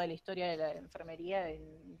escriban toda la historia de la enfermería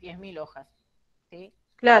en 10.000 hojas. ¿Sí?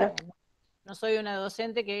 O Claro. sea, no soy una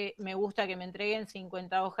docente que me gusta que me entreguen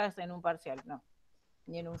 50 hojas en un parcial, no,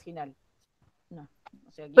 ni en un final, no.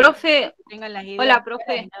 O sea, quiero Profe, que tengan las hola, ideas claras y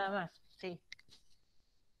profe. nada más, sí.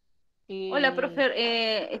 Hola, Y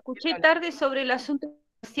profe. Escuché tarde sobre el asunto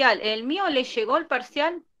parcial. ¿El mío le llegó el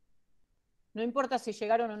parcial? no importa si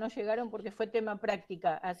llegaron o no llegaron porque fue tema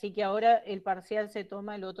práctica, así que ahora el parcial se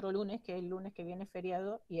toma el otro lunes, que es el lunes que viene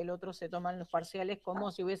feriado, y el otro se toman los parciales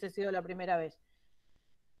como si hubiese sido la primera vez.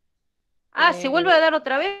 Ah, ¿se vuelve a dar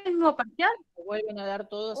otra vez el mismo parcial? Se vuelven a dar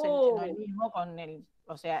todos no el Oh, mismo,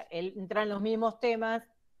 o sea, entran los mismos temas,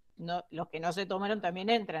 no, los que no se tomaron también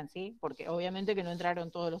entran, ¿sí? Porque obviamente que no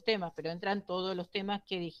entraron todos los temas, pero entran todos los temas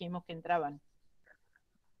que dijimos que entraban.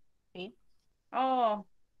 ¿Sí? oh.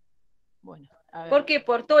 Bueno, a ver. ¿Por qué?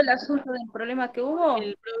 ¿Por todo el asunto del problema que hubo?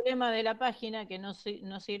 El problema de la página que no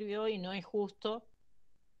sirvió y no es justo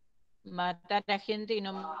matar a gente y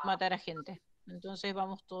no matar a gente. Entonces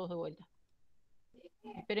vamos todos de vuelta.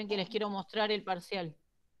 Esperen que les quiero mostrar el parcial,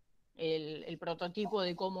 el prototipo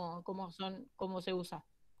de cómo se usa.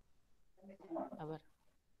 A ver,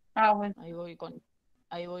 Ah, bueno.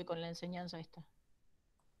 ahí voy con la enseñanza esta.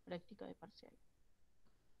 Práctica de parcial.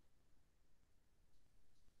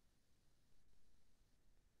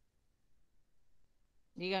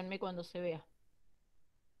 Díganme cuando se vea.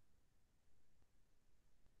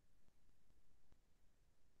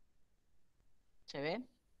 ¿Se ve?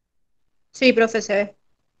 Sí, profe, se ve.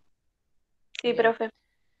 Sí, Bien. profe.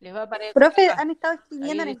 Les va a aparecer Profe, acá. han estado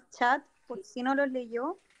escribiendo en Ahí el chat, por si no los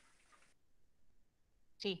leyó.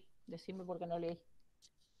 sí, decime por qué no leí.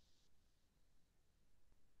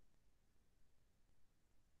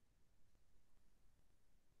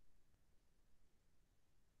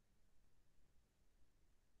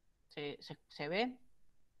 ¿Se ve?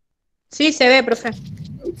 Sí, se ve, profe.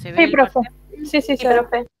 ¿Se ve Sí, el profe. parcial? Sí, sí, Sí, se ve.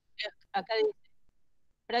 profe. Acá dice,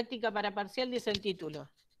 práctica para parcial, dice el título.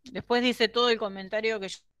 Después dice todo el comentario que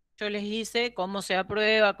yo les hice, cómo se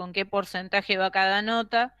aprueba, con qué porcentaje va cada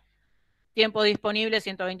nota, tiempo disponible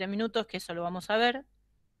 120 minutos, que eso lo vamos a ver.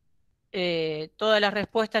 Todas las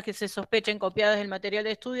respuestas que se sospechen copiadas del material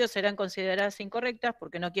de estudio serán consideradas incorrectas,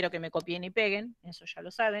 porque no quiero que me copien y peguen, eso ya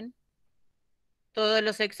lo saben. todos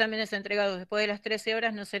los exámenes entregados después de las 13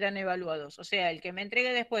 horas no serán evaluados. O sea, el que me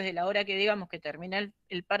entregue después de la hora que digamos que termina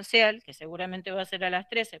el parcial, que seguramente va a ser a las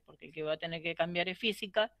 13, porque el que va a tener que cambiar es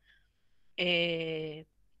física,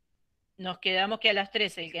 nos quedamos que a las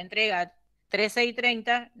 13, el que entrega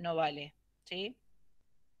 13:30 no vale, ¿sí?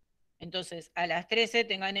 Entonces, a las 13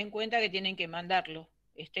 tengan en cuenta que tienen que mandarlo,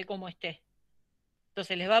 esté como esté.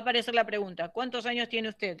 Entonces, les va a aparecer la pregunta, ¿cuántos años tiene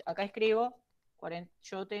usted? Acá escribo,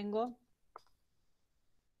 yo tengo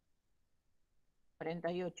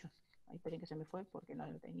 48. Ahí esperen que se me fue porque no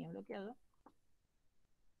lo tenía bloqueado.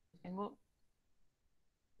 Tengo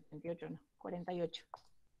 28, no, 48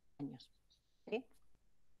 años. ¿Sí?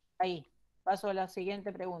 Ahí, paso a la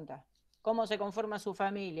siguiente pregunta. ¿Cómo se conforma su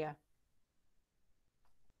familia?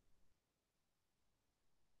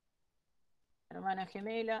 Hermana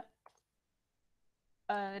gemela,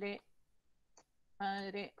 padre,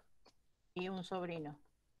 madre y un sobrino.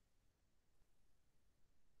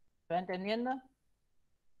 ¿Se va entendiendo?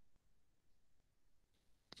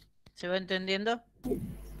 ¿Se va entendiendo?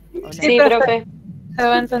 Sí, profe, se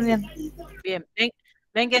va entendiendo. Bien,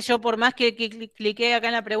 ven que yo por más que cliqué acá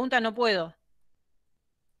en la pregunta no puedo.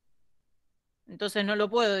 Entonces no lo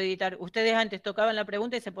puedo editar. Ustedes antes tocaban la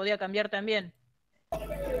pregunta y se podía cambiar también.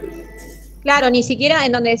 Claro, ni siquiera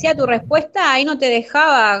en donde decía tu respuesta, ahí no te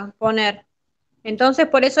dejaba poner. Entonces,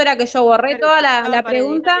 por eso era que yo borré Claro, toda copiaban la para editar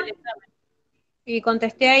pregunta el examen. y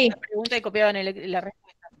contesté ahí. La pregunta y copiaban la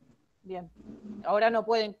respuesta. Bien. Ahora no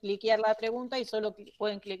pueden cliquear la pregunta y solo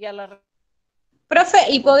pueden cliquear la respuesta. Profe,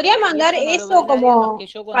 ¿y podría Y mandar eso no lo eso ve nadie más que como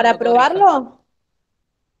yo cuando para lo corrija. probarlo?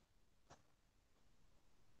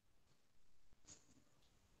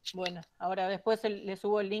 Bueno, ahora después le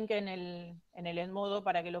subo el link en el Edmodo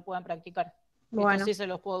para que lo puedan practicar. Bueno. Esto sí se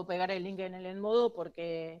los puedo pegar el link en el Edmodo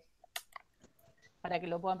porque para que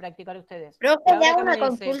lo puedan practicar ustedes. Profe, Y le ahora hago acá me una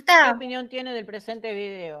dice, ¿qué consulta. opinión tiene del presente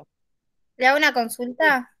video? Le hago una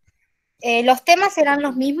consulta. ¿Los temas serán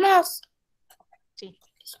los mismos? Sí.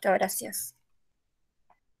 Listo, gracias.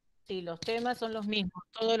 Sí, los temas son los mismos.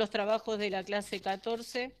 Todos los trabajos de la clase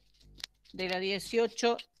 14, de la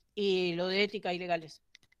 18 y lo de ética y legales.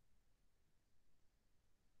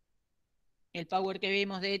 El power que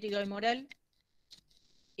vimos de ética y moral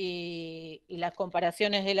y las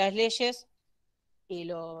comparaciones de las leyes y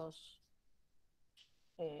la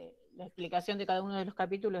explicación de cada uno de los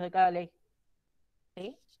capítulos de cada ley.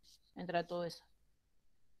 ¿Sí? Entra todo eso.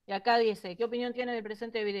 Y acá dice, ¿qué opinión tiene del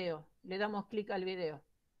presente video? Le damos clic al video.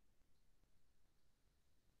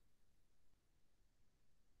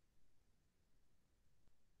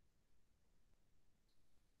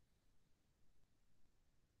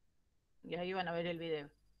 Y ahí van a ver el video.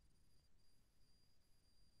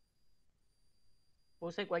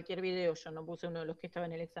 Puse cualquier video, yo no puse uno de los que estaba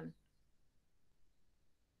en el examen.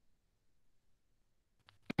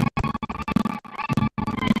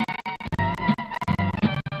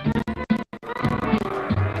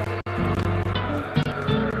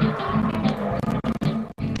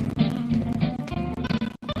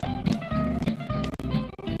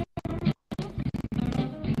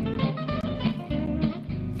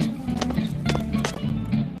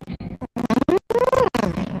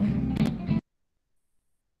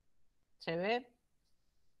 ¿Se ve?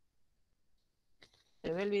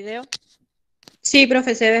 ¿Se ve el video? Sí,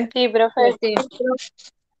 profe, se ve. Sí, profe. Sí.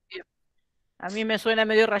 A mí me suena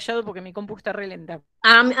medio rayado porque mi compu está re lenta.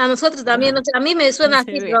 A nosotros también, a mí me suena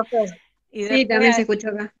Se así, ve. profe. Y Sí, también se escuchó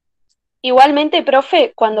acá. Igualmente,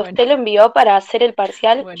 profe, cuando Bueno. usted lo envió para hacer el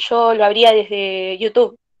parcial, Bueno. yo lo abría desde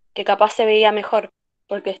YouTube, que capaz se veía mejor,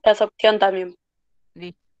 porque está esa opción también.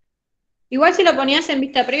 Listo. Igual si lo ponías en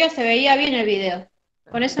vista previa se veía bien el video.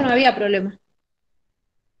 Con eso no había problema.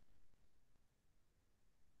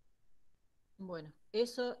 Bueno,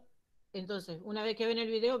 eso, entonces, una vez que ven el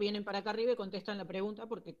video, vienen para acá arriba y contestan la pregunta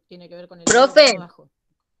porque tiene que ver con el video Profe. de abajo.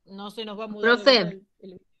 No se nos va a mudar de vuelta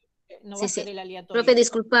no va a ser el aleatorio. Profe,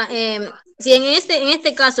 disculpa, si en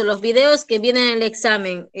este caso los videos que vienen en el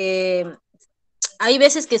examen, hay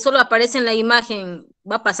veces que solo aparece en la imagen,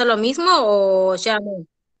 ¿va a pasar lo mismo o ya no?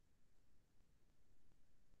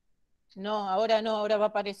 No, ahora va a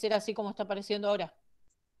aparecer así como está apareciendo ahora.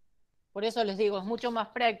 Por eso les digo, es mucho más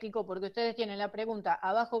práctico porque ustedes tienen la pregunta,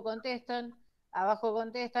 abajo contestan,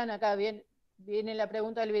 acá viene la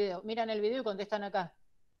pregunta del video, miran el video y contestan acá.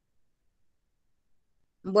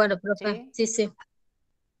 Bueno, profe, sí.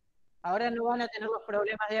 Ahora no van a tener los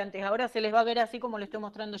problemas de antes, ahora se les va a ver así como lo estoy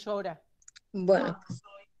mostrando yo ahora. Bueno.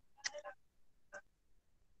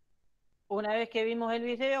 Una vez que vimos el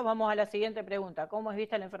video, vamos a la siguiente pregunta. ¿Cómo es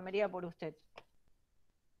vista la enfermería por usted?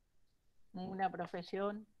 Una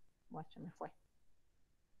profesión... Bueno, se me fue.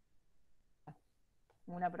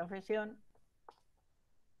 una profesión.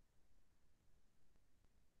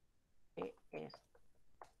 ¿Qué es?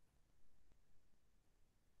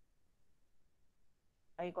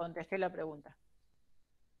 Ahí contesté la pregunta.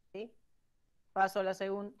 ¿Sí? Paso a la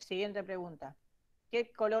siguiente pregunta.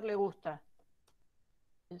 ¿Qué color le gusta?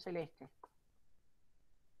 El celeste.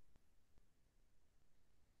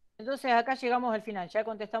 Entonces acá llegamos al final, ya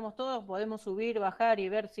contestamos todos, podemos subir, bajar y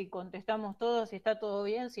ver si contestamos todos, si está todo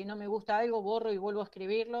bien, si no me gusta algo, borro y vuelvo a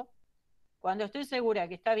escribirlo. Cuando estoy segura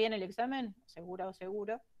que está bien el examen, segura o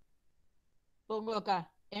seguro, pongo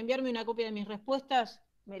acá, enviarme una copia de mis respuestas,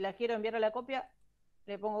 me la quiero enviar a la copia,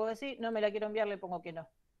 le pongo que sí, no me la quiero enviar, le pongo que no.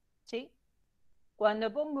 ¿Sí?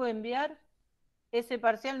 Cuando pongo enviar, ese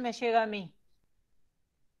parcial me llega a mí.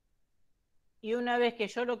 Y una vez que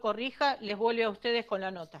yo lo corrija, les vuelvo a ustedes con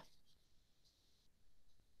la nota.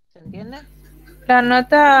 ¿Se entiende? La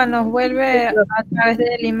nota nos vuelve a través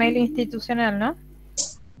del email institucional, ¿no?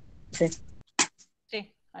 Sí.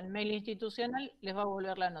 Sí, al mail institucional les va a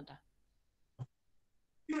volver la nota.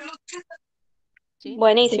 ¿Sí?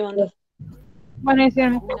 Buenísimo. Buenísimo.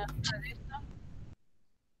 ¿Alguna duda de esto?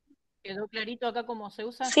 ¿Quedó clarito acá cómo se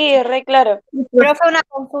usa? Sí, re claro. Profe, una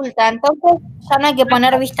consulta. Entonces ya no hay que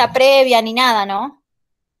poner vista previa ni nada, ¿no?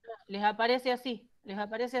 Les aparece así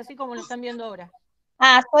como lo están viendo ahora.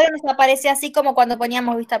 Ah, solo nos aparece así como cuando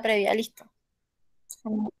poníamos vista previa, listo.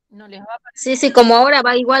 No les va a aparecer. Sí, sí, como ahora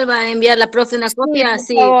igual va a enviar la profe una copia, por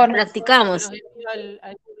sí, favor. practicamos. Los envío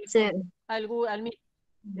al Google Sí. Form, al Meet.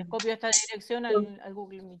 Les copio esta dirección al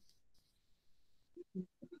Google Meet.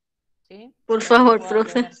 ¿Sí? Por Para que favor, puedan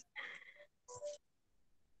profe. ver.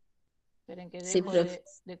 Esperen que Sí, dejo profe.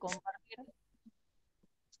 de compartir.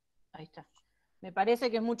 Ahí está. Me parece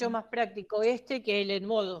que es mucho más práctico este que el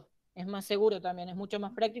Edmodo. Es más seguro también, es mucho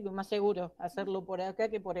más práctico y más seguro hacerlo por acá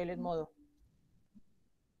que por el Edmodo.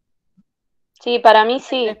 Sí, para mí ¿Qué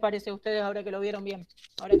sí. les parece a ustedes ahora que lo vieron bien?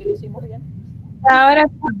 Ahora que lo hicimos bien. Ahora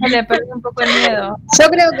se le perdió un poco el miedo. Yo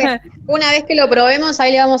creo que una vez que lo probemos,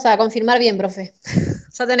 ahí le vamos a confirmar bien, profe.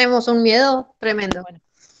 Ya tenemos un miedo tremendo. Bueno.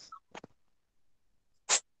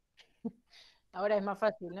 Ahora es más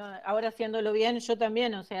fácil, ¿no? Ahora haciéndolo bien, yo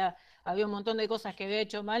también, o sea, había un montón de cosas que había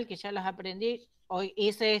hecho mal, que ya las aprendí. Hoy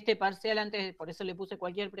hice este parcial antes, por eso le puse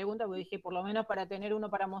cualquier pregunta, porque dije, por lo menos para tener uno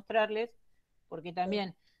para mostrarles, porque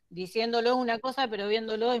también diciéndolo es una cosa, pero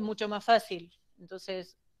viéndolo es mucho más fácil.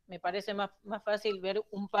 Entonces, me parece más fácil ver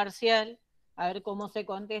un parcial, a ver cómo se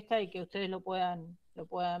contesta y que ustedes lo puedan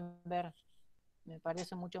ver. Me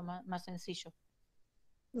parece mucho más sencillo.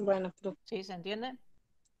 Bueno, profe. ¿Sí? ¿Se entiende?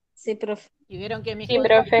 Sí, profe. Y vieron que mis Sí,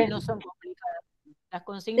 consignas profe. no son complicadas. Las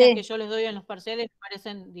consignas Sí. que yo les doy en los parciales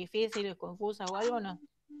parecen difíciles, confusas o algo, ¿no?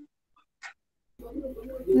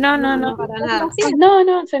 No. Para nada.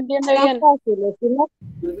 No, se entiende Son bien. fáciles, ¿no?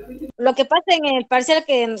 Lo que pasa en el parcial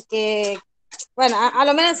que bueno, a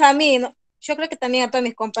lo menos a mí, yo creo que también a todos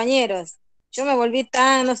mis compañeros, yo me volví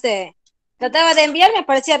tan, no sé, trataba de enviar, me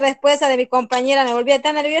aparecía respuesta de mi compañera, me volvía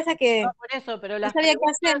tan nerviosa que No, por eso, pero no las sabía qué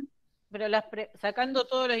preguntas, hacer. pero sacando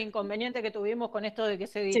todos los inconvenientes que tuvimos con esto de que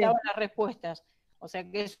se Sí. editaban las respuestas, o sea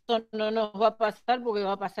que eso no nos va a pasar porque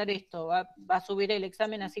va a pasar esto, va a subir el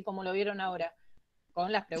examen así como lo vieron ahora,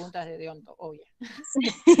 con las preguntas de Deonto, obvio.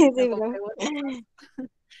 Sí, No con preguntas.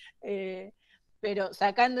 Pero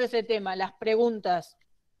sacando ese tema, las preguntas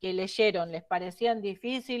que leyeron, ¿les parecían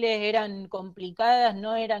difíciles? ¿Eran complicadas?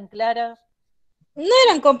 ¿No eran claras? No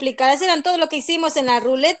eran complicadas, eran todo lo que hicimos en la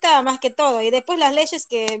ruleta más que todo, y después las leyes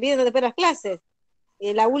que vieron después de las clases.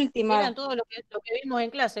 La última. Eran todo lo que vimos en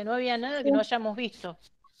clase, no había nada que no hayamos visto.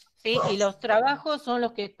 ¿Sí? Y los trabajos son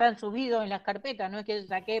los que están subidos en las carpetas, no es que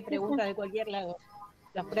saqué preguntas de cualquier lado.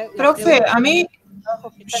 Profe, a mí,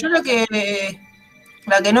 yo la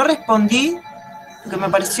que no respondí, que me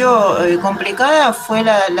pareció complicada, fue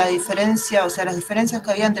la diferencia, o sea, las diferencias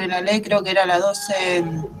que había entre la ley, creo que era la 12,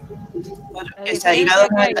 esa, y la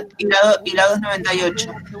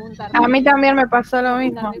 298. A mí también me pasó lo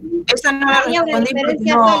mismo. Esa no la Había una respondí porque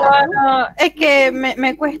diferencia no... no, es que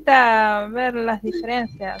me cuesta ver las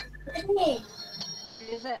diferencias.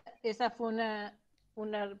 Esa fue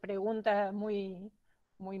una pregunta muy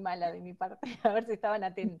mala de mi parte, a ver si estaban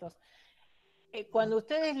atentos. Cuando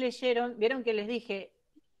ustedes leyeron, vieron que les dije,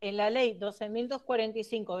 en la ley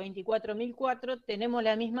 12.245, 24.004 tenemos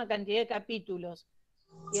la misma cantidad de capítulos,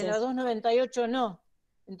 y en la 298 no.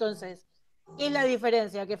 Entonces, ¿qué es la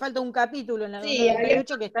diferencia? Que falta un capítulo en la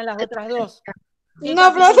 298 que están las otras dos. ¿Qué No,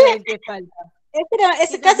 capítulo profe, es el que falta?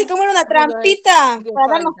 es casi como era una trampita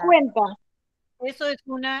para darnos cuenta. Eso es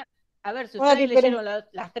a ver, si Una ustedes leyeron diferencia.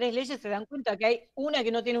 las tres leyes, se dan cuenta que hay una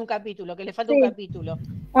que no tiene un capítulo, que le falta Sí. un capítulo.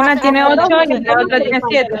 Una tiene 8 y la otra tiene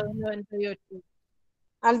 7.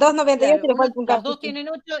 Al 298 le Claro, falta un las dos cartucho. tienen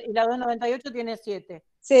 8 y la 298 tiene 7.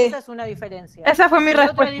 Sí. Esa es una diferencia. Esa fue mi Y la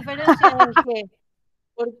respuesta. otra diferencia es que,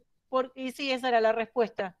 y sí, esa era la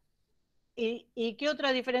respuesta. ¿Y qué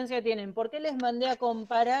otra diferencia tienen? ¿Por qué les mandé a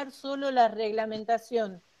comparar solo la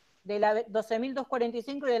reglamentación de la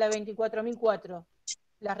 12.245 y de la 24.004?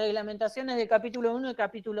 Las reglamentaciones del capítulo 1 y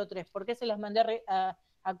capítulo 3. ¿Por qué se las mandé a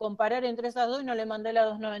comparar entre esas dos y no le mandé la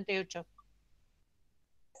 298?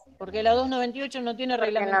 Porque la 298 no tiene Porque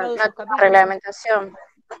reglamentado no esos tiene capítulos. reglamentación.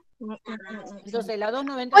 Entonces, la ¿Puede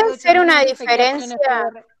 298 ser no una nos dice qué acciones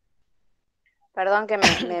diferencia? Perdón que me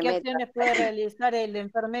qué meta. acciones puede realizar el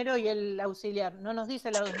enfermero y el auxiliar. No nos dice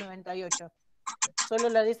la 298. Solo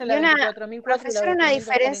la dice la Y una, 24.004 y la profesor, una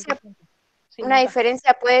 12.245.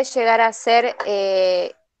 diferencia puede llegar a ser,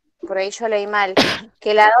 por ahí yo leí mal,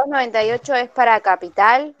 que la 298 es para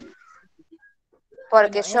capital,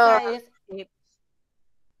 porque Bueno,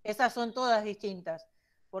 esas son todas distintas,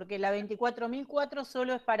 porque la 24.004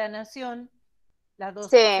 solo es para Nación, la sí,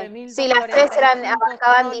 las tres 12.245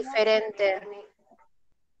 abarcaban solo, diferente.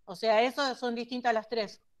 o sea, esas son distintas las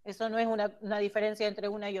tres, eso no es una diferencia entre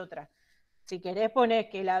una y otra. Si querés poner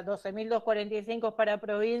que la 12.245 es para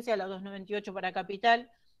provincia, la 298 para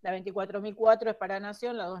capital, la 24.004 es para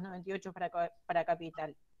Nación, la 298 es para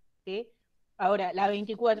capital. ¿Sí? Ahora, la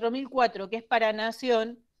 24.004 que es para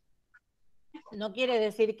Nación, no quiere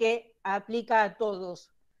decir que aplica a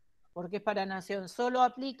todos, porque es para Nación, solo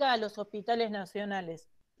aplica a los hospitales nacionales.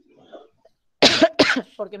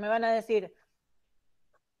 Porque me van a decir,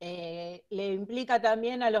 le implica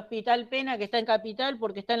también al Hospital Pena que está en Capital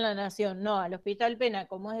porque está en la Nación. No, al Hospital Pena,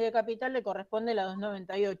 como es de Capital, le corresponde la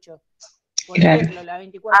 298. Por ejemplo, la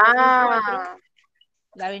 24.004,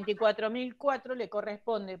 la 24.004 le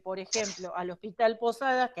corresponde, por ejemplo, al Hospital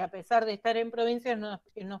Posadas, que a pesar de estar en provincia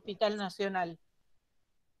es un hospital nacional.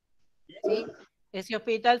 ¿Sí? Ese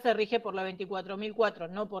hospital se rige por la 24.004,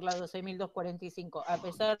 no por la 12.245, a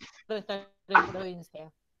pesar de estar en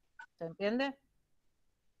provincia. ¿Se entiende?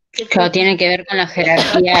 Claro, tiene que ver con la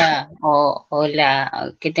jerarquía o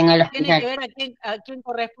la que tenga el Tiene que hospital. ver a quién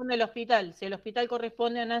corresponde el hospital. Si el hospital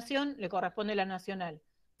corresponde a Nación, le corresponde la nacional.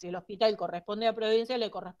 Si el hospital corresponde a provincia,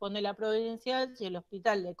 le corresponde la provincial. Si el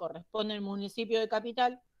hospital le corresponde al municipio de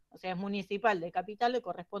Capital, o sea, es municipal de Capital, le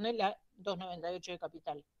corresponde la 298 de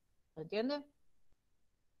Capital. ¿Se entiende?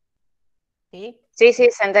 ¿Sí? Sí, sí,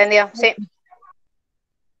 se entendió, sí.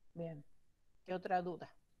 Bien. ¿Qué otra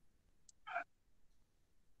duda?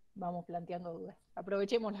 Vamos planteando dudas.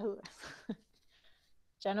 Aprovechemos las dudas.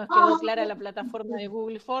 Ya nos quedó clara la plataforma de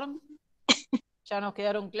Google Form. Ya nos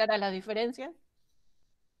quedaron claras las diferencias.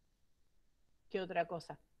 ¿Qué otra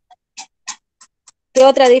cosa? ¿Qué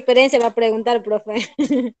otra diferencia va a preguntar, profe?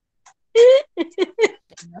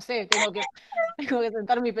 No sé, tengo que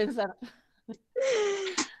sentarme y pensar.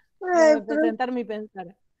 Tengo que sentarme y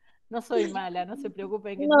pensar. No soy mala, no se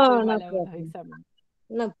preocupen que no soy No, mala con los profe. exámenes.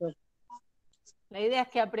 No, profe. La idea es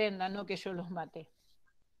que aprendan, no que yo los mate.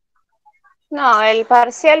 No, el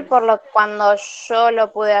parcial cuando yo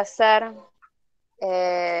lo pude hacer,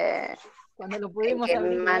 Cuando lo el pudimos que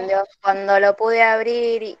abrir, me mandó, cuando lo pude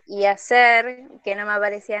abrir y hacer, que no me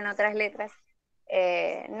aparecían otras letras,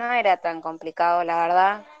 no era tan complicado, la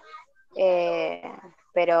verdad.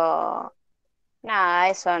 Pero nada,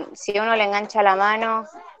 eso, si uno le engancha la mano,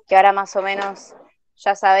 que ahora más o menos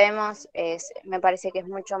ya sabemos, me parece que es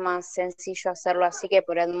mucho más sencillo hacerlo así que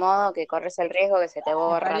por el modo que corres el riesgo que se te me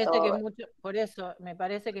borra parece que todo. por eso, me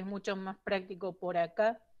parece que es mucho más práctico por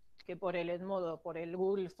acá que por el Edmodo, por el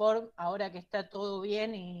Google Form, ahora que está todo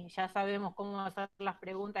bien y ya sabemos cómo hacer las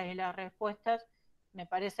preguntas y las respuestas, me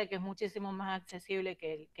parece que es muchísimo más accesible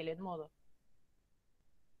que el Edmodo.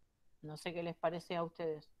 No sé qué les parece a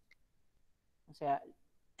ustedes. O sea,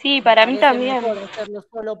 Sí, me para mí parece también. mejor hacerlo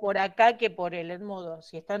solo por acá que por el Edmodo.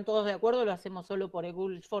 Si están todos de acuerdo, lo hacemos solo por el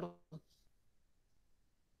Google Form.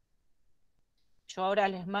 Yo ahora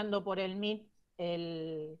les mando por el Meet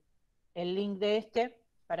el link de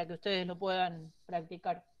para que ustedes lo puedan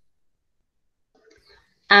practicar.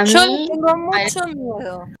 A Yo mí, tengo mucho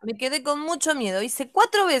miedo, me quedé con mucho miedo. Hice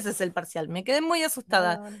 4 veces el parcial, me quedé muy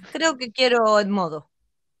asustada. Creo que quiero Edmodo.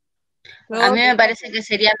 a mí me parece que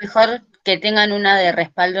sería mejor que tengan una de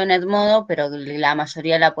respaldo en Edmodo, pero la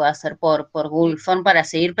mayoría la pueda hacer por Google Form para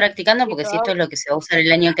seguir practicando, porque si esto es lo que se va a usar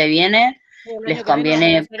el año que viene, El les año que viene vamos a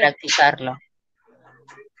conviene hacer practicarlo.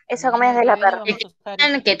 Esa comida es de la perra.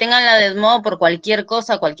 Que tengan la de Edmodo por cualquier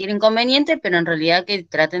cosa, cualquier inconveniente, pero en realidad que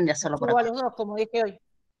traten de hacerlo por Subo a acá. los dos, como dije hoy.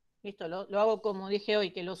 Listo, lo hago como dije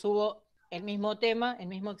hoy, que lo subo el mismo tema, el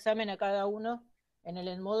mismo examen a cada uno en el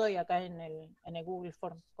Edmodo y acá en el Google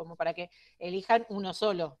Form, como para que elijan uno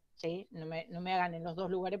solo. ¿sí? No me hagan en los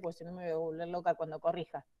dos lugares, porque si no me voy a volver loca cuando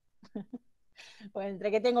corrija. Pues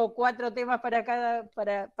entre que tengo 4 temas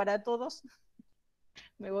para todos,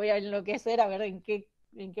 me voy a enloquecer a ver en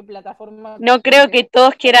qué plataforma. No creo que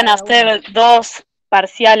todos quieran hacer 2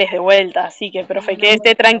 parciales de vuelta, así que, profe, que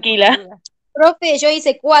esté tranquila. Profe, yo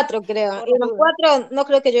hice 4, creo. Y los 4 no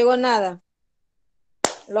creo que llegó nada.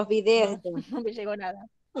 Los videos. No me llegó nada.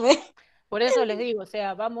 Por eso les digo, o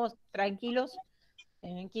sea, vamos tranquilos.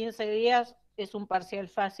 En 15 días es un parcial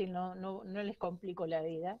fácil, no les complico la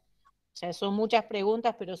vida. O sea, son muchas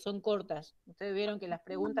preguntas, pero son cortas. Ustedes vieron que las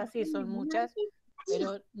preguntas sí son muchas,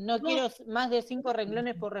 pero no quiero más de 5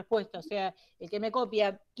 renglones por respuesta. O sea, el que me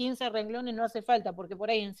copia 15 renglones no hace falta, porque por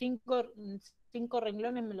ahí en 5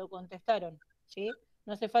 renglones me lo contestaron, ¿sí?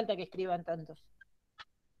 No hace falta que escriban tantos.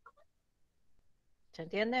 ¿Se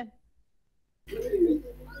entiende?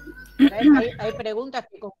 Hay preguntas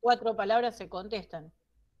que con 4 palabras se contestan.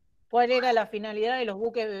 ¿Cuál era la finalidad de los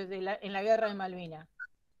buques en la guerra de Malvinas?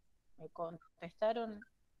 Me contestaron,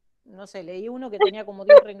 no sé, leí uno que tenía como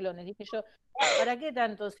 10 renglones. Dije yo, ¿para qué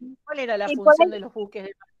tanto? ¿Cuál era la función de los buques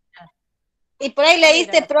de Malvinas? Y por ahí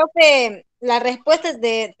leíste, profe, las respuestas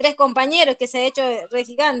de 3 compañeros que se ha hecho re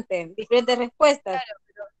gigante, diferentes respuestas. Claro,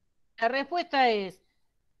 pero la respuesta es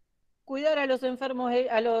cuidar a los enfermos,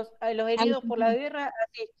 a los heridos por la guerra,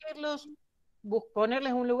 asistirlos,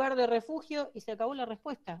 ponerles un lugar de refugio y se acabó la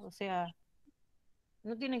respuesta. O sea,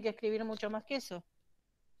 no tienen que escribir mucho más que eso.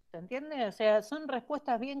 ¿Se entiende? O sea, son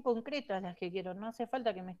respuestas bien concretas las que quiero. No hace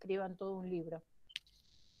falta que me escriban todo un libro.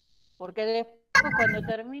 Porque después, cuando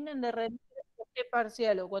terminen de rendir este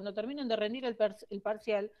parcial o cuando terminen de rendir el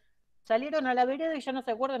parcial, salieron a la vereda y ya no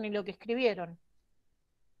se acuerdan ni lo que escribieron.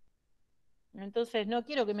 Entonces, no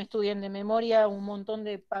quiero que me estudien de memoria un montón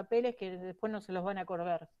de papeles que después no se los van a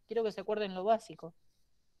acordar. Quiero que se acuerden lo básico.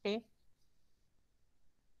 ¿Sí?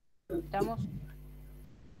 ¿Estamos?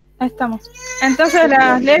 Estamos. Entonces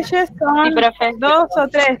las leyes son 2 o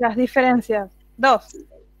 3 las diferencias. 2.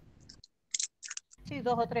 Sí,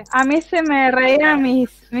 2 o 3. A mí se me reían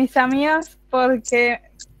mis amigas porque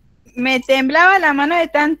me temblaba la mano de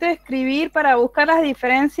tanto escribir para buscar las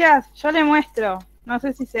diferencias. Yo le muestro. No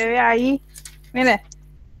sé si se ve ahí. Mire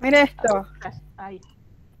esto. Ahí.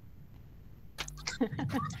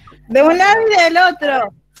 De un lado y del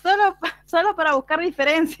otro. Solo para buscar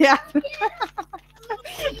diferencias.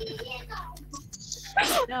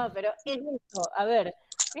 No, pero es eso, a ver,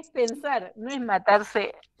 es pensar, no es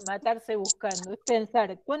matarse buscando, es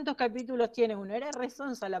pensar, ¿cuántos capítulos tiene uno? Era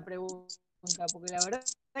resonsa la pregunta, porque la verdad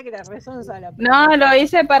que era resonsa la pregunta. No, lo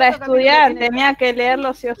hice para estudiar, tenía que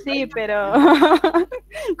leerlo sí o sí, pero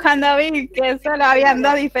cuando vi que solo habían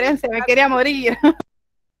 2 diferencias, me quería morir.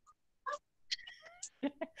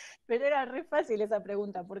 Pero era re fácil esa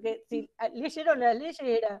pregunta, porque si leyeron las leyes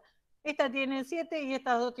era, esta tiene 7 y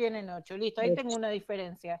estas 2 tienen 8, listo, ahí tengo una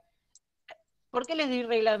diferencia. ¿Por qué les di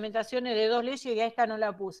reglamentaciones de 2 leyes y a esta no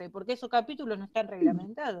la puse? Porque esos capítulos no están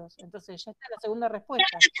reglamentados, entonces ya está la segunda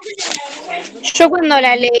respuesta. Yo cuando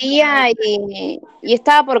la leía y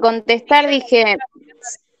estaba por contestar dije,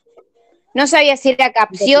 no sabía si era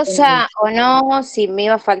capciosa o no, si me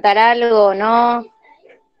iba a faltar algo o no.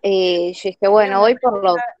 Yo dije, bueno, voy por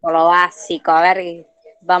lo básico, a ver,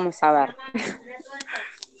 vamos a ver.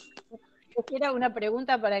 Era una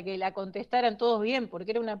pregunta para que la contestaran todos bien, porque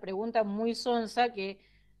era una pregunta muy sonsa que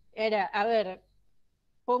era, a ver,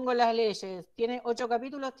 pongo las leyes, tiene 8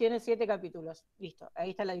 capítulos, tiene 7 capítulos, listo, ahí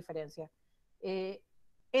está la diferencia.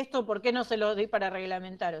 Esto, ¿por qué no se lo di para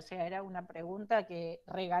reglamentar? O sea, era una pregunta que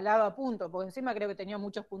regalaba puntos, porque encima creo que tenía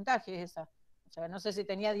muchos puntajes esa. O sea, no sé si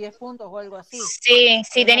tenía 10 puntos o algo así.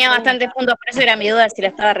 Sí, tenía bastantes puntos, por eso era mi duda si la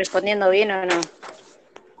estaba respondiendo bien o no.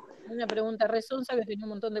 Una pregunta re sonsa que tenía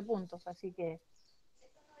un montón de puntos, así que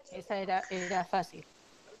esa era fácil.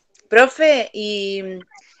 Profe, y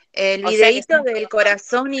el videíto del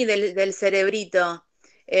corazón y del cerebrito,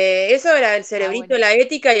 eso era el cerebrito la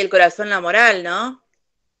ética y el corazón la moral, ¿no?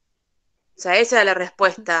 O sea, esa era la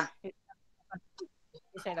respuesta.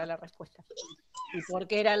 Esa era la respuesta. ¿Y por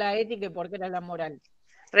qué era la ética y por qué era la moral?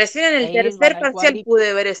 Recién en el tercer parcial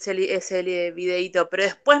pude ver ese videíto, pero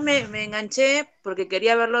después me enganché porque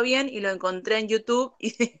quería verlo bien y lo encontré en YouTube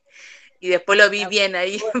y después lo vi bien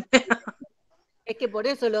ahí. Es que por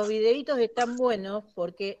eso los videitos están buenos,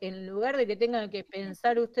 porque en lugar de que tengan que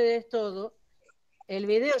pensar ustedes todo, el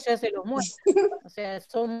video ya se los muestra. O sea,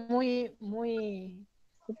 son muy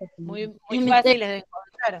fáciles de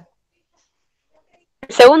encontrar.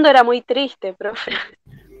 El segundo era muy triste, profe.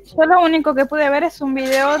 Yo lo único que pude ver es un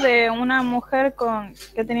video de una mujer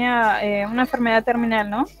que tenía una enfermedad terminal,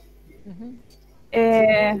 ¿no?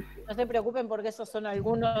 No se preocupen porque esos son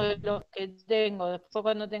algunos de los que tengo. Después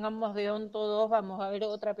cuando tengamos de Onto 2 vamos a ver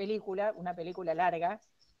otra película, una película larga,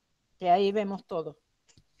 que ahí vemos todo.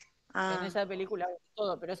 En esa película vemos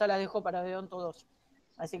todo, pero esa la dejo para de Onto 2.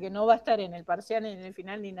 Así que no va a estar en el parcial, ni en el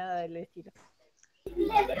final, ni nada del estilo.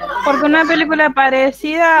 Porque una película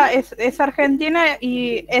parecida es argentina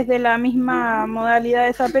y es de la misma modalidad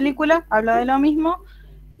de esa película, habla de lo mismo,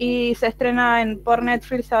 y se estrena por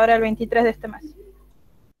Netflix ahora el 23 de este mes.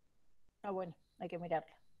 Ah, bueno, hay que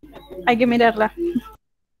mirarla. Hay que mirarla.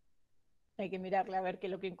 Hay que mirarla a ver qué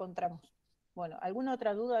es lo que encontramos. Bueno, ¿alguna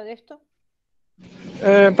otra duda de esto?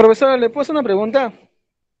 Profesor, ¿le puedo hacer una pregunta?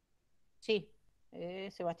 Sí,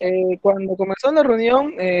 Sebastián. Cuando comenzó la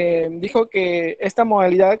reunión, dijo que esta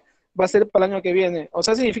modalidad va a ser para el año que viene. O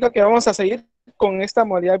sea, ¿significa que vamos a seguir con esta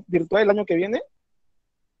modalidad virtual el año que viene?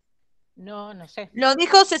 No sé. Lo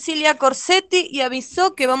dijo Cecilia Corsetti y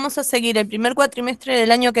avisó que vamos a seguir el primer cuatrimestre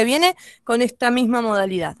del año que viene con esta misma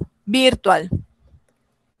modalidad, virtual.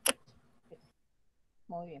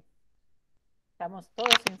 Muy bien. Estamos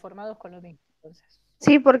todos informados con lo mismo, entonces.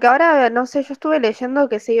 Sí, porque ahora, no sé, yo estuve leyendo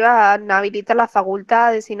que se iban a habilitar las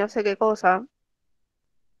facultades y no sé qué cosa.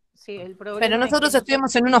 Sí, el problema Pero es que nosotros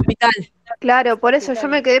estuvimos en un hospital. Claro, por eso yo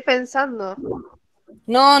me quedé pensando.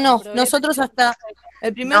 No, nosotros hasta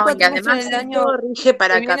el primer No, y cuatrimestre además del año esto rige que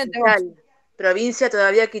para viene tenemos. capital. Provincia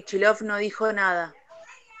todavía Kichilov no dijo nada.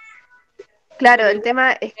 Claro, Pero el igual,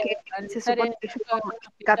 tema es que se realizar supone que yo esto en como un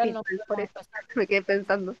hospital no capital, por podemos eso empezar. me quedé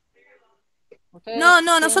pensando. No,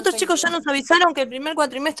 nosotros piensen chicos que ya nos avisaron que el primer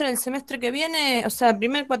cuatrimestre del semestre que viene, o sea, el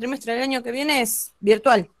primer cuatrimestre del año que viene es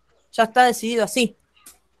virtual. Ya está decidido así.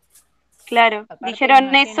 Claro, aparte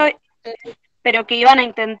dijeron eso, imagínense pero que iban a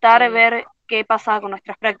intentar que ver qué pasaba con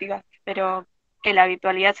nuestras prácticas, pero que la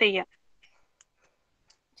virtualidad seguía.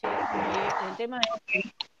 sí, y el tema es que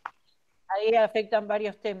ahí afectan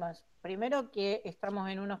varios temas. Primero, que estamos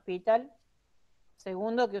en un hospital.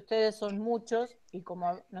 Segundo, que ustedes son muchos y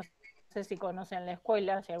como no sé si conocen la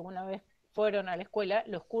escuela, si alguna vez fueron a la escuela,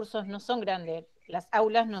 los cursos no son grandes, las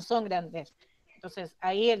aulas no son grandes. Entonces,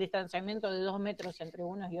 ahí el distanciamiento de 2 metros entre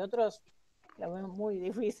unos y otros lo veo muy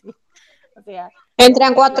difícil. O sea,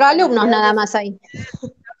 Entran 4 la alumnos cantidad nada de... más ahí.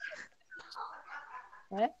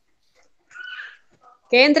 ¿Eh?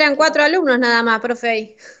 Que entran 4 alumnos nada más,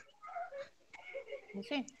 profe. Y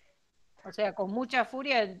sí, o sea, con mucha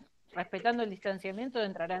furia, respetando el distanciamiento,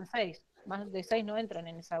 entrarán 6. Más de 6 no entran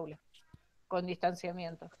en esa aula, con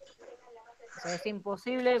distanciamiento. O sea, es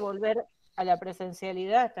imposible volver a la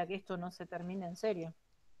presencialidad hasta que esto no se termine en serio.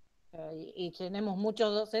 O sea, y tenemos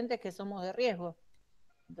muchos docentes que somos de riesgo.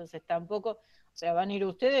 Entonces tampoco, o sea, van a ir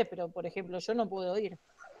ustedes, pero por ejemplo yo no puedo ir.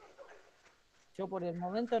 Yo por el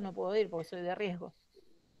momento no puedo ir porque soy de riesgo.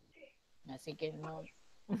 Así que no,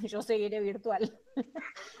 yo seguiré virtual.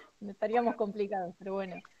 Estaríamos complicados, pero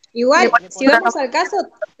bueno. Igual, si vamos al caso,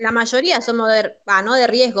 la mayoría somos no de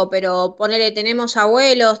riesgo, pero ponele, tenemos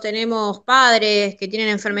abuelos, tenemos padres que tienen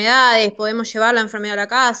enfermedades, podemos llevar la enfermedad a la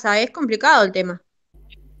casa, es complicado el tema.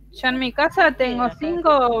 Yo en mi casa tengo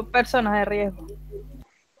 5 personas de riesgo.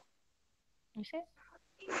 ¿Sí?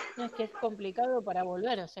 No, es que es complicado para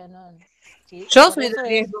volver, o sea, no. Sí, Yo por soy de eso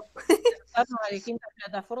riesgo. pasarnos a distintas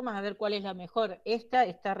plataformas a ver cuál es la mejor. Esta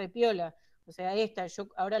está repiola, o sea, yo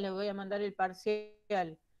ahora les voy a mandar el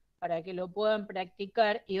parcial para que lo puedan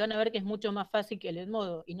practicar y van a ver que es mucho más fácil que el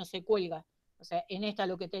Edmodo y no se cuelga. O sea, en esta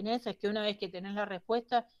lo que tenés es que una vez que tenés la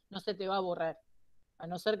respuesta no se te va a borrar, a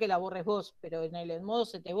no ser que la borres vos, pero en el Edmodo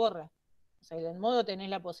se te borra. O sea, en el Edmodo tenés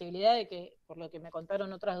la posibilidad de que, por lo que me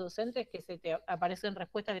contaron otras docentes, que se te aparecen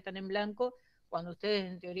respuestas que están en blanco cuando ustedes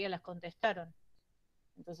en teoría las contestaron.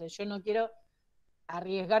 Entonces yo no quiero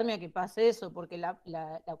arriesgarme a que pase eso, porque la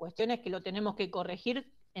cuestión es que lo tenemos que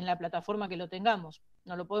corregir en la plataforma que lo tengamos,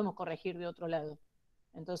 no lo podemos corregir de otro lado.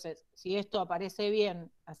 Entonces, si esto aparece bien,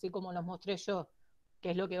 así como los mostré yo,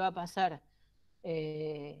 qué es lo que va a pasar,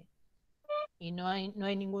 y no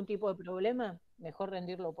hay ningún tipo de problema, mejor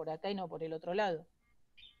rendirlo por acá y no por el otro lado.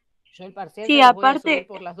 Yo el parcial Sí, se los voy a subir aparte,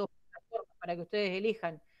 por las dos plataformas para que ustedes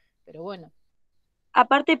elijan, pero bueno.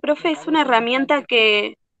 profe, es una herramienta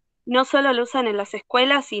que no solo lo usan en las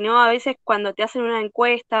escuelas, sino a veces cuando te hacen una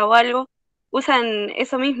encuesta o algo, usan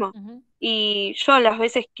eso mismo. Y yo las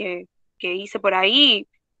veces que hice por ahí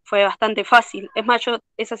fue bastante fácil. Es más, yo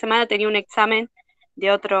esa semana tenía un examen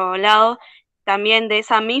de otro lado, también de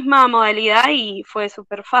esa misma modalidad y fue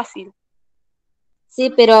súper fácil.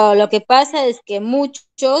 Sí, pero lo que pasa es que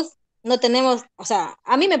muchos no tenemos, o sea,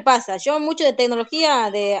 a mí me pasa, yo mucho de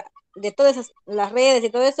tecnología, de todas las redes y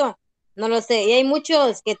todo eso, no lo sé. Y hay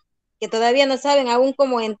muchos que todavía no saben aún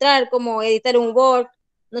cómo entrar, cómo editar un Word,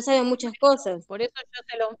 no saben muchas cosas. Por eso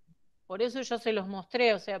Por eso yo se los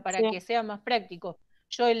mostré, o sea, para Sí. que sea más práctico.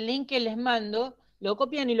 Yo el link que les mando, lo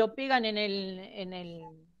copian y lo pegan en el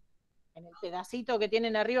pedacito que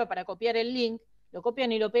tienen arriba para copiar el link, lo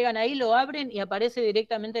copian y lo pegan ahí, lo abren y aparece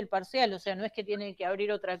directamente el parcial, o sea, no es que tienen que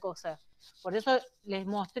abrir otra cosa. Por eso les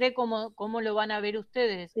mostré cómo lo van a ver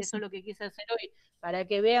ustedes, eso es lo que quise hacer hoy, para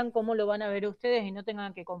que vean cómo lo van a ver ustedes y no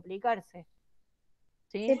tengan que complicarse.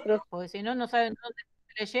 ¿Sí? Sí, profe. Porque si no, no saben dónde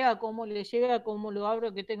le llega, cómo lo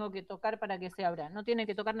abro, qué tengo que tocar para que se abra. No tienen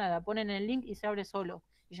que tocar nada, ponen el link y se abre solo,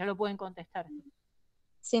 y ya lo pueden contestar.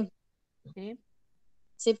 Sí. ¿Sí?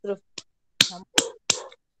 Sí, profe.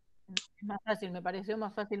 Es más fácil, me pareció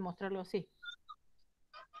más fácil mostrarlo así.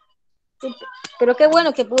 Sí, pero qué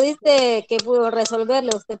bueno que pudo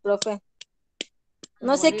resolverlo usted, profe.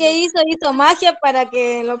 No sé qué hizo magia para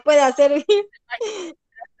que lo pueda hacer bien.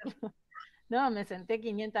 No, me senté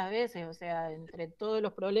 500 veces, o sea, entre todos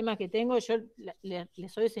los problemas que tengo, yo le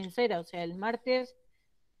soy sincera, o sea, el martes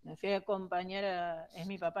me fui a acompañar es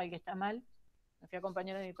mi papá el que está mal, me fui a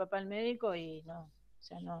acompañar a mi papá al médico y no, o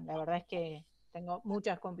sea, no, la verdad es que tengo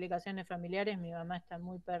muchas complicaciones familiares, mi mamá está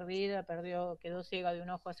muy perdida, quedó ciega de un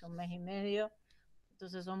ojo hace 1 mes y medio,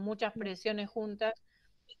 entonces son muchas presiones juntas,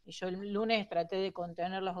 y yo el lunes traté de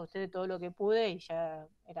contenerlas a ustedes todo lo que pude, y ya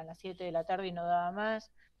eran las 7 de la tarde y no daba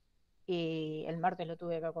más, y el martes lo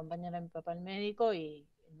tuve que acompañar a mi papá al médico, y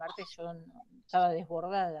el martes yo estaba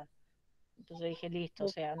desbordada. Entonces dije, listo, o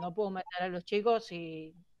sea, no puedo matar a los chicos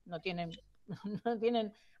y no tienen, no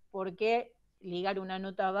tienen por qué ligar una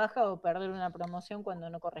nota baja o perder una promoción cuando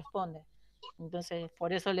no corresponde. Entonces,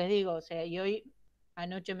 por eso les digo, o sea, y hoy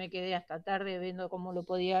anoche me quedé hasta tarde viendo cómo lo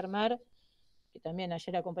podía armar, que también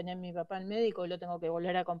ayer acompañé a mi papá al médico y lo tengo que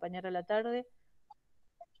volver a acompañar a la tarde.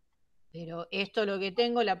 Pero esto lo que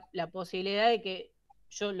tengo, la posibilidad de que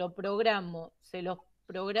yo lo programo,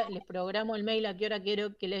 les programo el mail a qué hora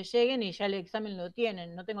quiero que les lleguen y ya el examen lo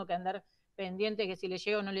tienen. No tengo que andar pendiente que si les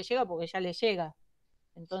llega o no les llega, porque ya les llega.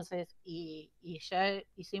 Entonces, y ya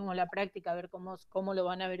hicimos la práctica a ver cómo lo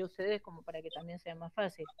van a ver ustedes, como para que también sea más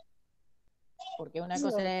fácil. Porque una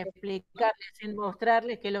cosa era explicarles sin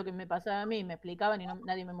mostrarles qué es lo que me pasaba a mí. Me explicaban y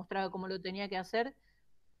nadie me mostraba cómo lo tenía que hacer.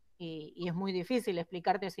 Y es muy difícil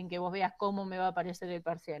explicarte sin que vos veas cómo me va a aparecer el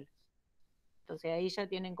parcial. Entonces ahí ya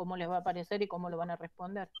tienen cómo les va a aparecer y cómo lo van a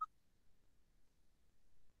responder.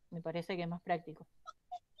 Me parece que es más práctico.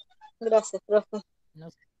 Gracias, profe.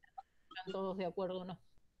 No sé si están todos de acuerdo o no.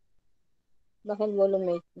 Baja el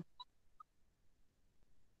volumen.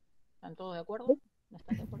 ¿Están todos de acuerdo? ¿No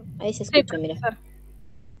están de acuerdo? Ahí se escucha, mira.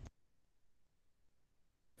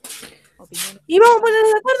 ¿Opiniones? ¿Y vamos a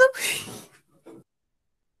ponernos de acuerdo?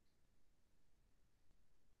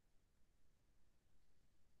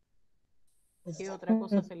 ¿Qué otra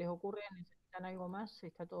cosa se les ocurre? ¿Necesitan algo más?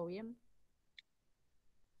 ¿Está todo bien?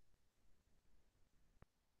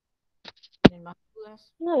 ¿Tienen más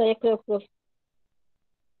dudas? Nada, ya creo, profe.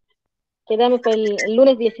 Quedamos para el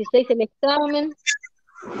lunes 16 el examen.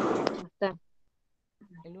 Ya está.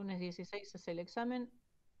 El lunes 16 es el examen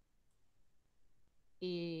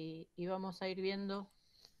y vamos a ir viendo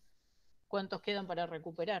cuántos quedan para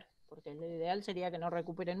recuperar, porque lo ideal sería que no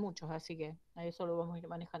recuperen muchos, así que a eso lo vamos a ir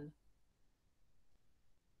manejando.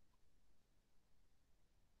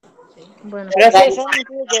 ¿Sí? Bueno, Gracias, yo me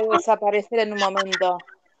tuve que desaparecer en un momento.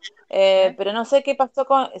 Pero no sé qué pasó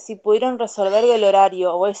si pudieron resolver el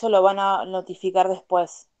horario o eso lo van a notificar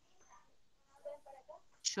después.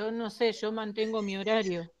 Yo no sé, yo mantengo mi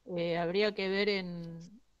horario. Habría que ver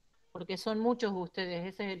porque son muchos ustedes,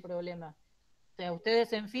 ese es el problema. O sea,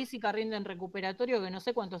 ustedes en física rinden recuperatorio, que no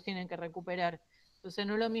sé cuántos tienen que recuperar. Entonces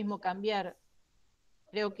no es lo mismo cambiar.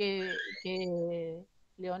 Creo que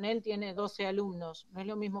Leonel tiene 12 alumnos. No es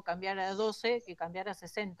lo mismo cambiar a 12 que cambiar a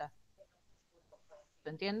 60. ¿Se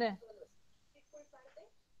entiende?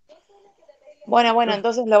 Bueno,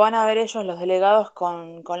 entonces lo van a ver ellos, los delegados,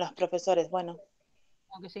 con los profesores. Bueno.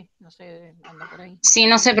 Como que sí, no sé, anda por ahí. Sí,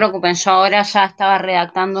 no se preocupen, yo ahora ya estaba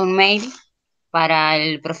redactando un mail para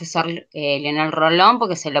el profesor Leonel Rolón,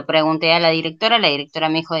 porque se lo pregunté a la directora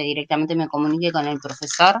me dijo que directamente me comunique con el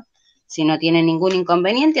profesor si no tiene ningún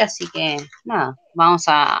inconveniente, así que nada, vamos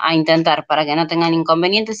a intentar para que no tengan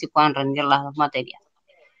inconvenientes y puedan rendir las dos materias.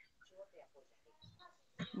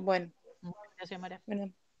 Bueno. Gracias, Mara.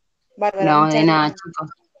 Bueno, Bárbara, No, muchas de nada, gracias.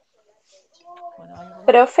 chicos. Bueno, ¿algo más?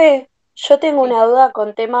 Profe, yo tengo una duda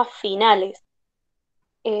con temas finales.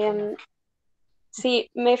 Sí,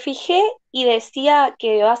 me fijé y decía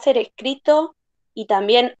que va a ser escrito y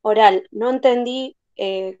también oral. No entendí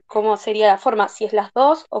cómo sería la forma, si es las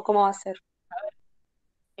dos o cómo va a ser.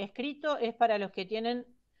 Escrito es para los que tienen,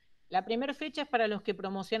 la primera fecha es para los que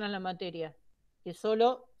promocionan la materia. que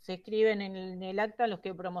solo se escriben en el acta los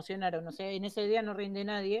que promocionaron, o sea, en ese día no rinde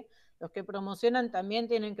nadie. Los que promocionan también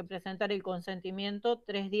tienen que presentar el consentimiento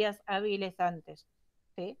 3 días hábiles antes,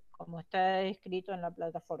 ¿sí? Como está escrito en la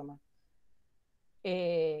plataforma.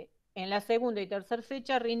 En la segunda y tercera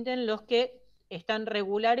fecha rinden los que están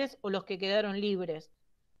regulares o los que quedaron libres.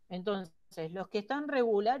 Entonces, los que están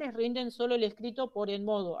regulares rinden solo el escrito por el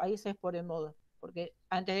modo, ahí se es por el modo, porque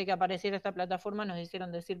antes de que apareciera esta plataforma nos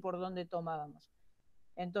hicieron decir por dónde tomábamos.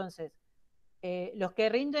 Entonces, los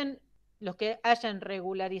que hayan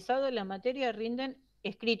regularizado la materia rinden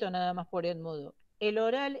escrito nada más por el modo. El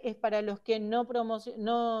oral es para los que no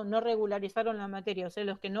regularizaron la materia, o sea,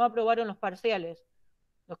 los que no aprobaron los parciales.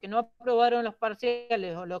 Los que no aprobaron los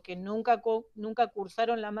parciales o los que nunca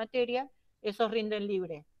cursaron la materia, esos rinden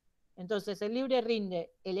libre. Entonces, el libre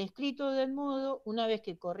rinde el escrito del modo. Una vez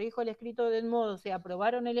que corrijo el escrito del modo, se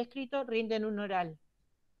aprobaron el escrito, rinden un oral.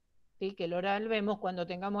 ¿Sí? Que el oral vemos cuando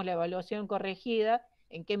tengamos la evaluación corregida,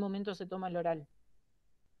 en qué momento se toma el oral.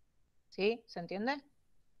 ¿Sí? ¿Se entiende?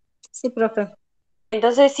 Sí, profe.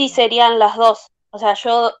 Entonces sí serían las dos. O sea,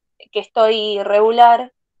 yo que estoy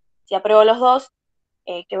regular, si apruebo los dos,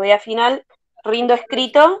 que voy a final, rindo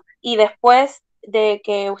escrito y después de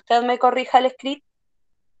que usted me corrija el escrito,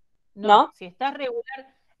 ¿no? Si está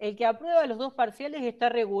regular, el que aprueba los dos parciales está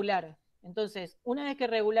regular. Entonces, una vez que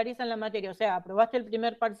regularizan la materia, o sea, aprobaste el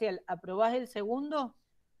primer parcial, aprobás el segundo,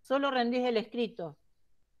 solo rendís el escrito.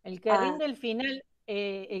 El que rinde el final,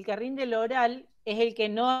 el que rinde el oral, es el que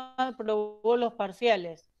no aprobó los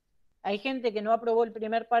parciales. Hay gente que no aprobó el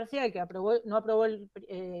primer parcial, que no aprobó el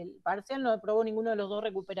parcial, no aprobó ninguno de los dos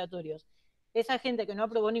recuperatorios. Esa gente que no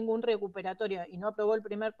aprobó ningún recuperatorio y no aprobó el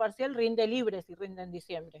primer parcial, rinde libre si rinde en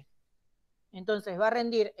diciembre. Entonces va a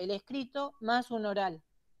rendir el escrito más un oral.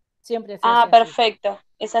 Siempre se hace así. Perfecto.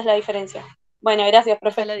 Esa es la diferencia. Bueno, gracias,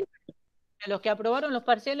 profe. Esa es la diferencia. Los que aprobaron los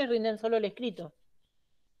parciales rinden solo el escrito.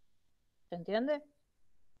 ¿Se entiende?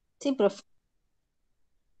 Sí, profe.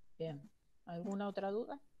 Bien. ¿Alguna otra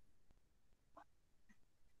duda?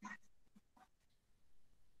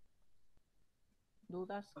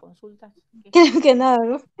 ¿Dudas? ¿Consultas? Creo que nada,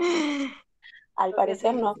 ¿no? Al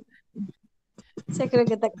parecer no. Sí, creo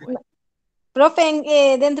que está. Bueno.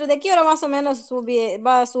 Profe, ¿dentro de qué hora más o menos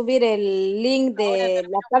va a subir el link de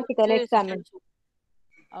la práctica del examen?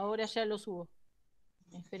 Ahora ya lo subo.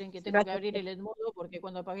 Esperen que tengo que abrir el Edmodo porque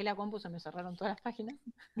cuando apagué la compu se me cerraron todas las páginas.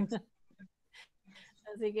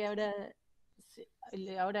 Así que ahora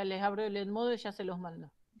les abro el Edmodo y ya se los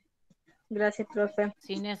mando. Gracias, profe.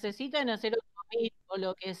 Si necesitan hacer otro meet o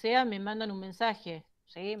lo que sea, me mandan un mensaje,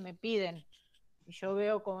 ¿sí? Me piden. Y yo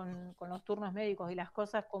veo con los turnos médicos y las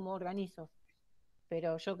cosas cómo organizo.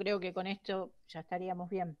 Pero yo creo que con esto ya estaríamos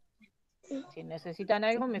bien. Si necesitan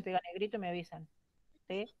algo, me pegan el grito y me avisan.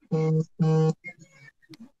 ¿Sí?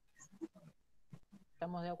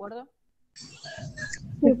 ¿Estamos de acuerdo?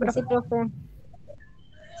 Sí, profe.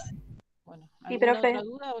 Bueno, ¿alguna otra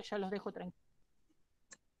duda o ya los dejo tranquilos?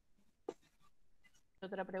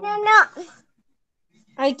 ¿Otra pregunta? No.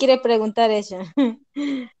 Ay, quiere preguntar ella.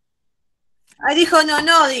 Ay, dijo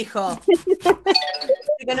no, dijo.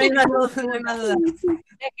 Así que no hay más duda.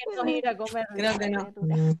 Déjenos ir a comer. Creo que no.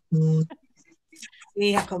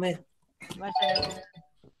 Sí, a comer. Vayan a comer.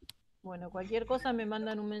 Bueno, cualquier cosa me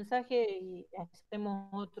mandan un mensaje y hacemos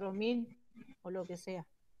otro meet o lo que sea.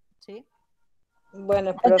 ¿Sí?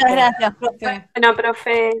 Bueno, profe. Muchas gracias, profe. Bueno,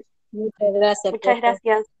 profe. Muchas gracias. Muchas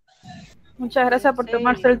gracias. Muchas gracias por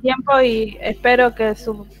tomarse el tiempo y espero que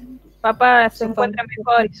su papá se encuentre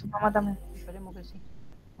mejor y su mamá también. Esperemos que sí.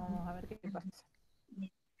 Vamos a ver qué pasa.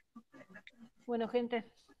 Bueno,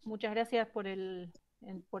 gente, muchas gracias por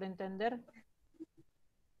entender.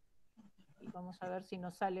 Y vamos a ver si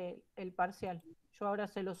nos sale el parcial. Yo ahora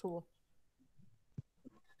se lo subo.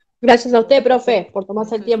 Gracias a usted, profe, por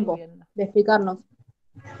tomarse el tiempo de explicarnos.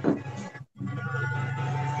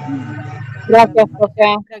 Gracias,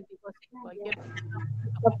 profe.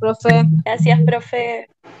 Gracias, profe.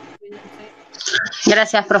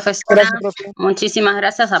 Gracias, profesora. Muchísimas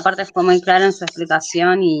gracias. Aparte fue muy clara en su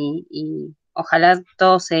explicación y ojalá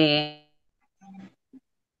todo se...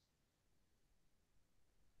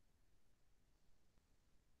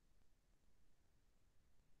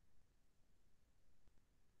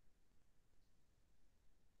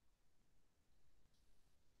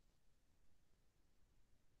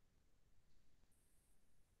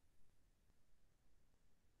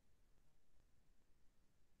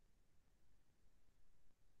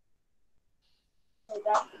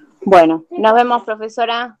 Bueno, nos vemos,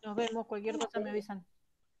 profesora. Nos vemos, cualquier cosa me avisan.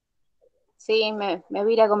 Sí, me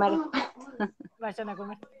voy a ir a comer. Vayan a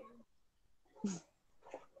comer.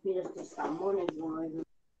 Mira estos jamones, no,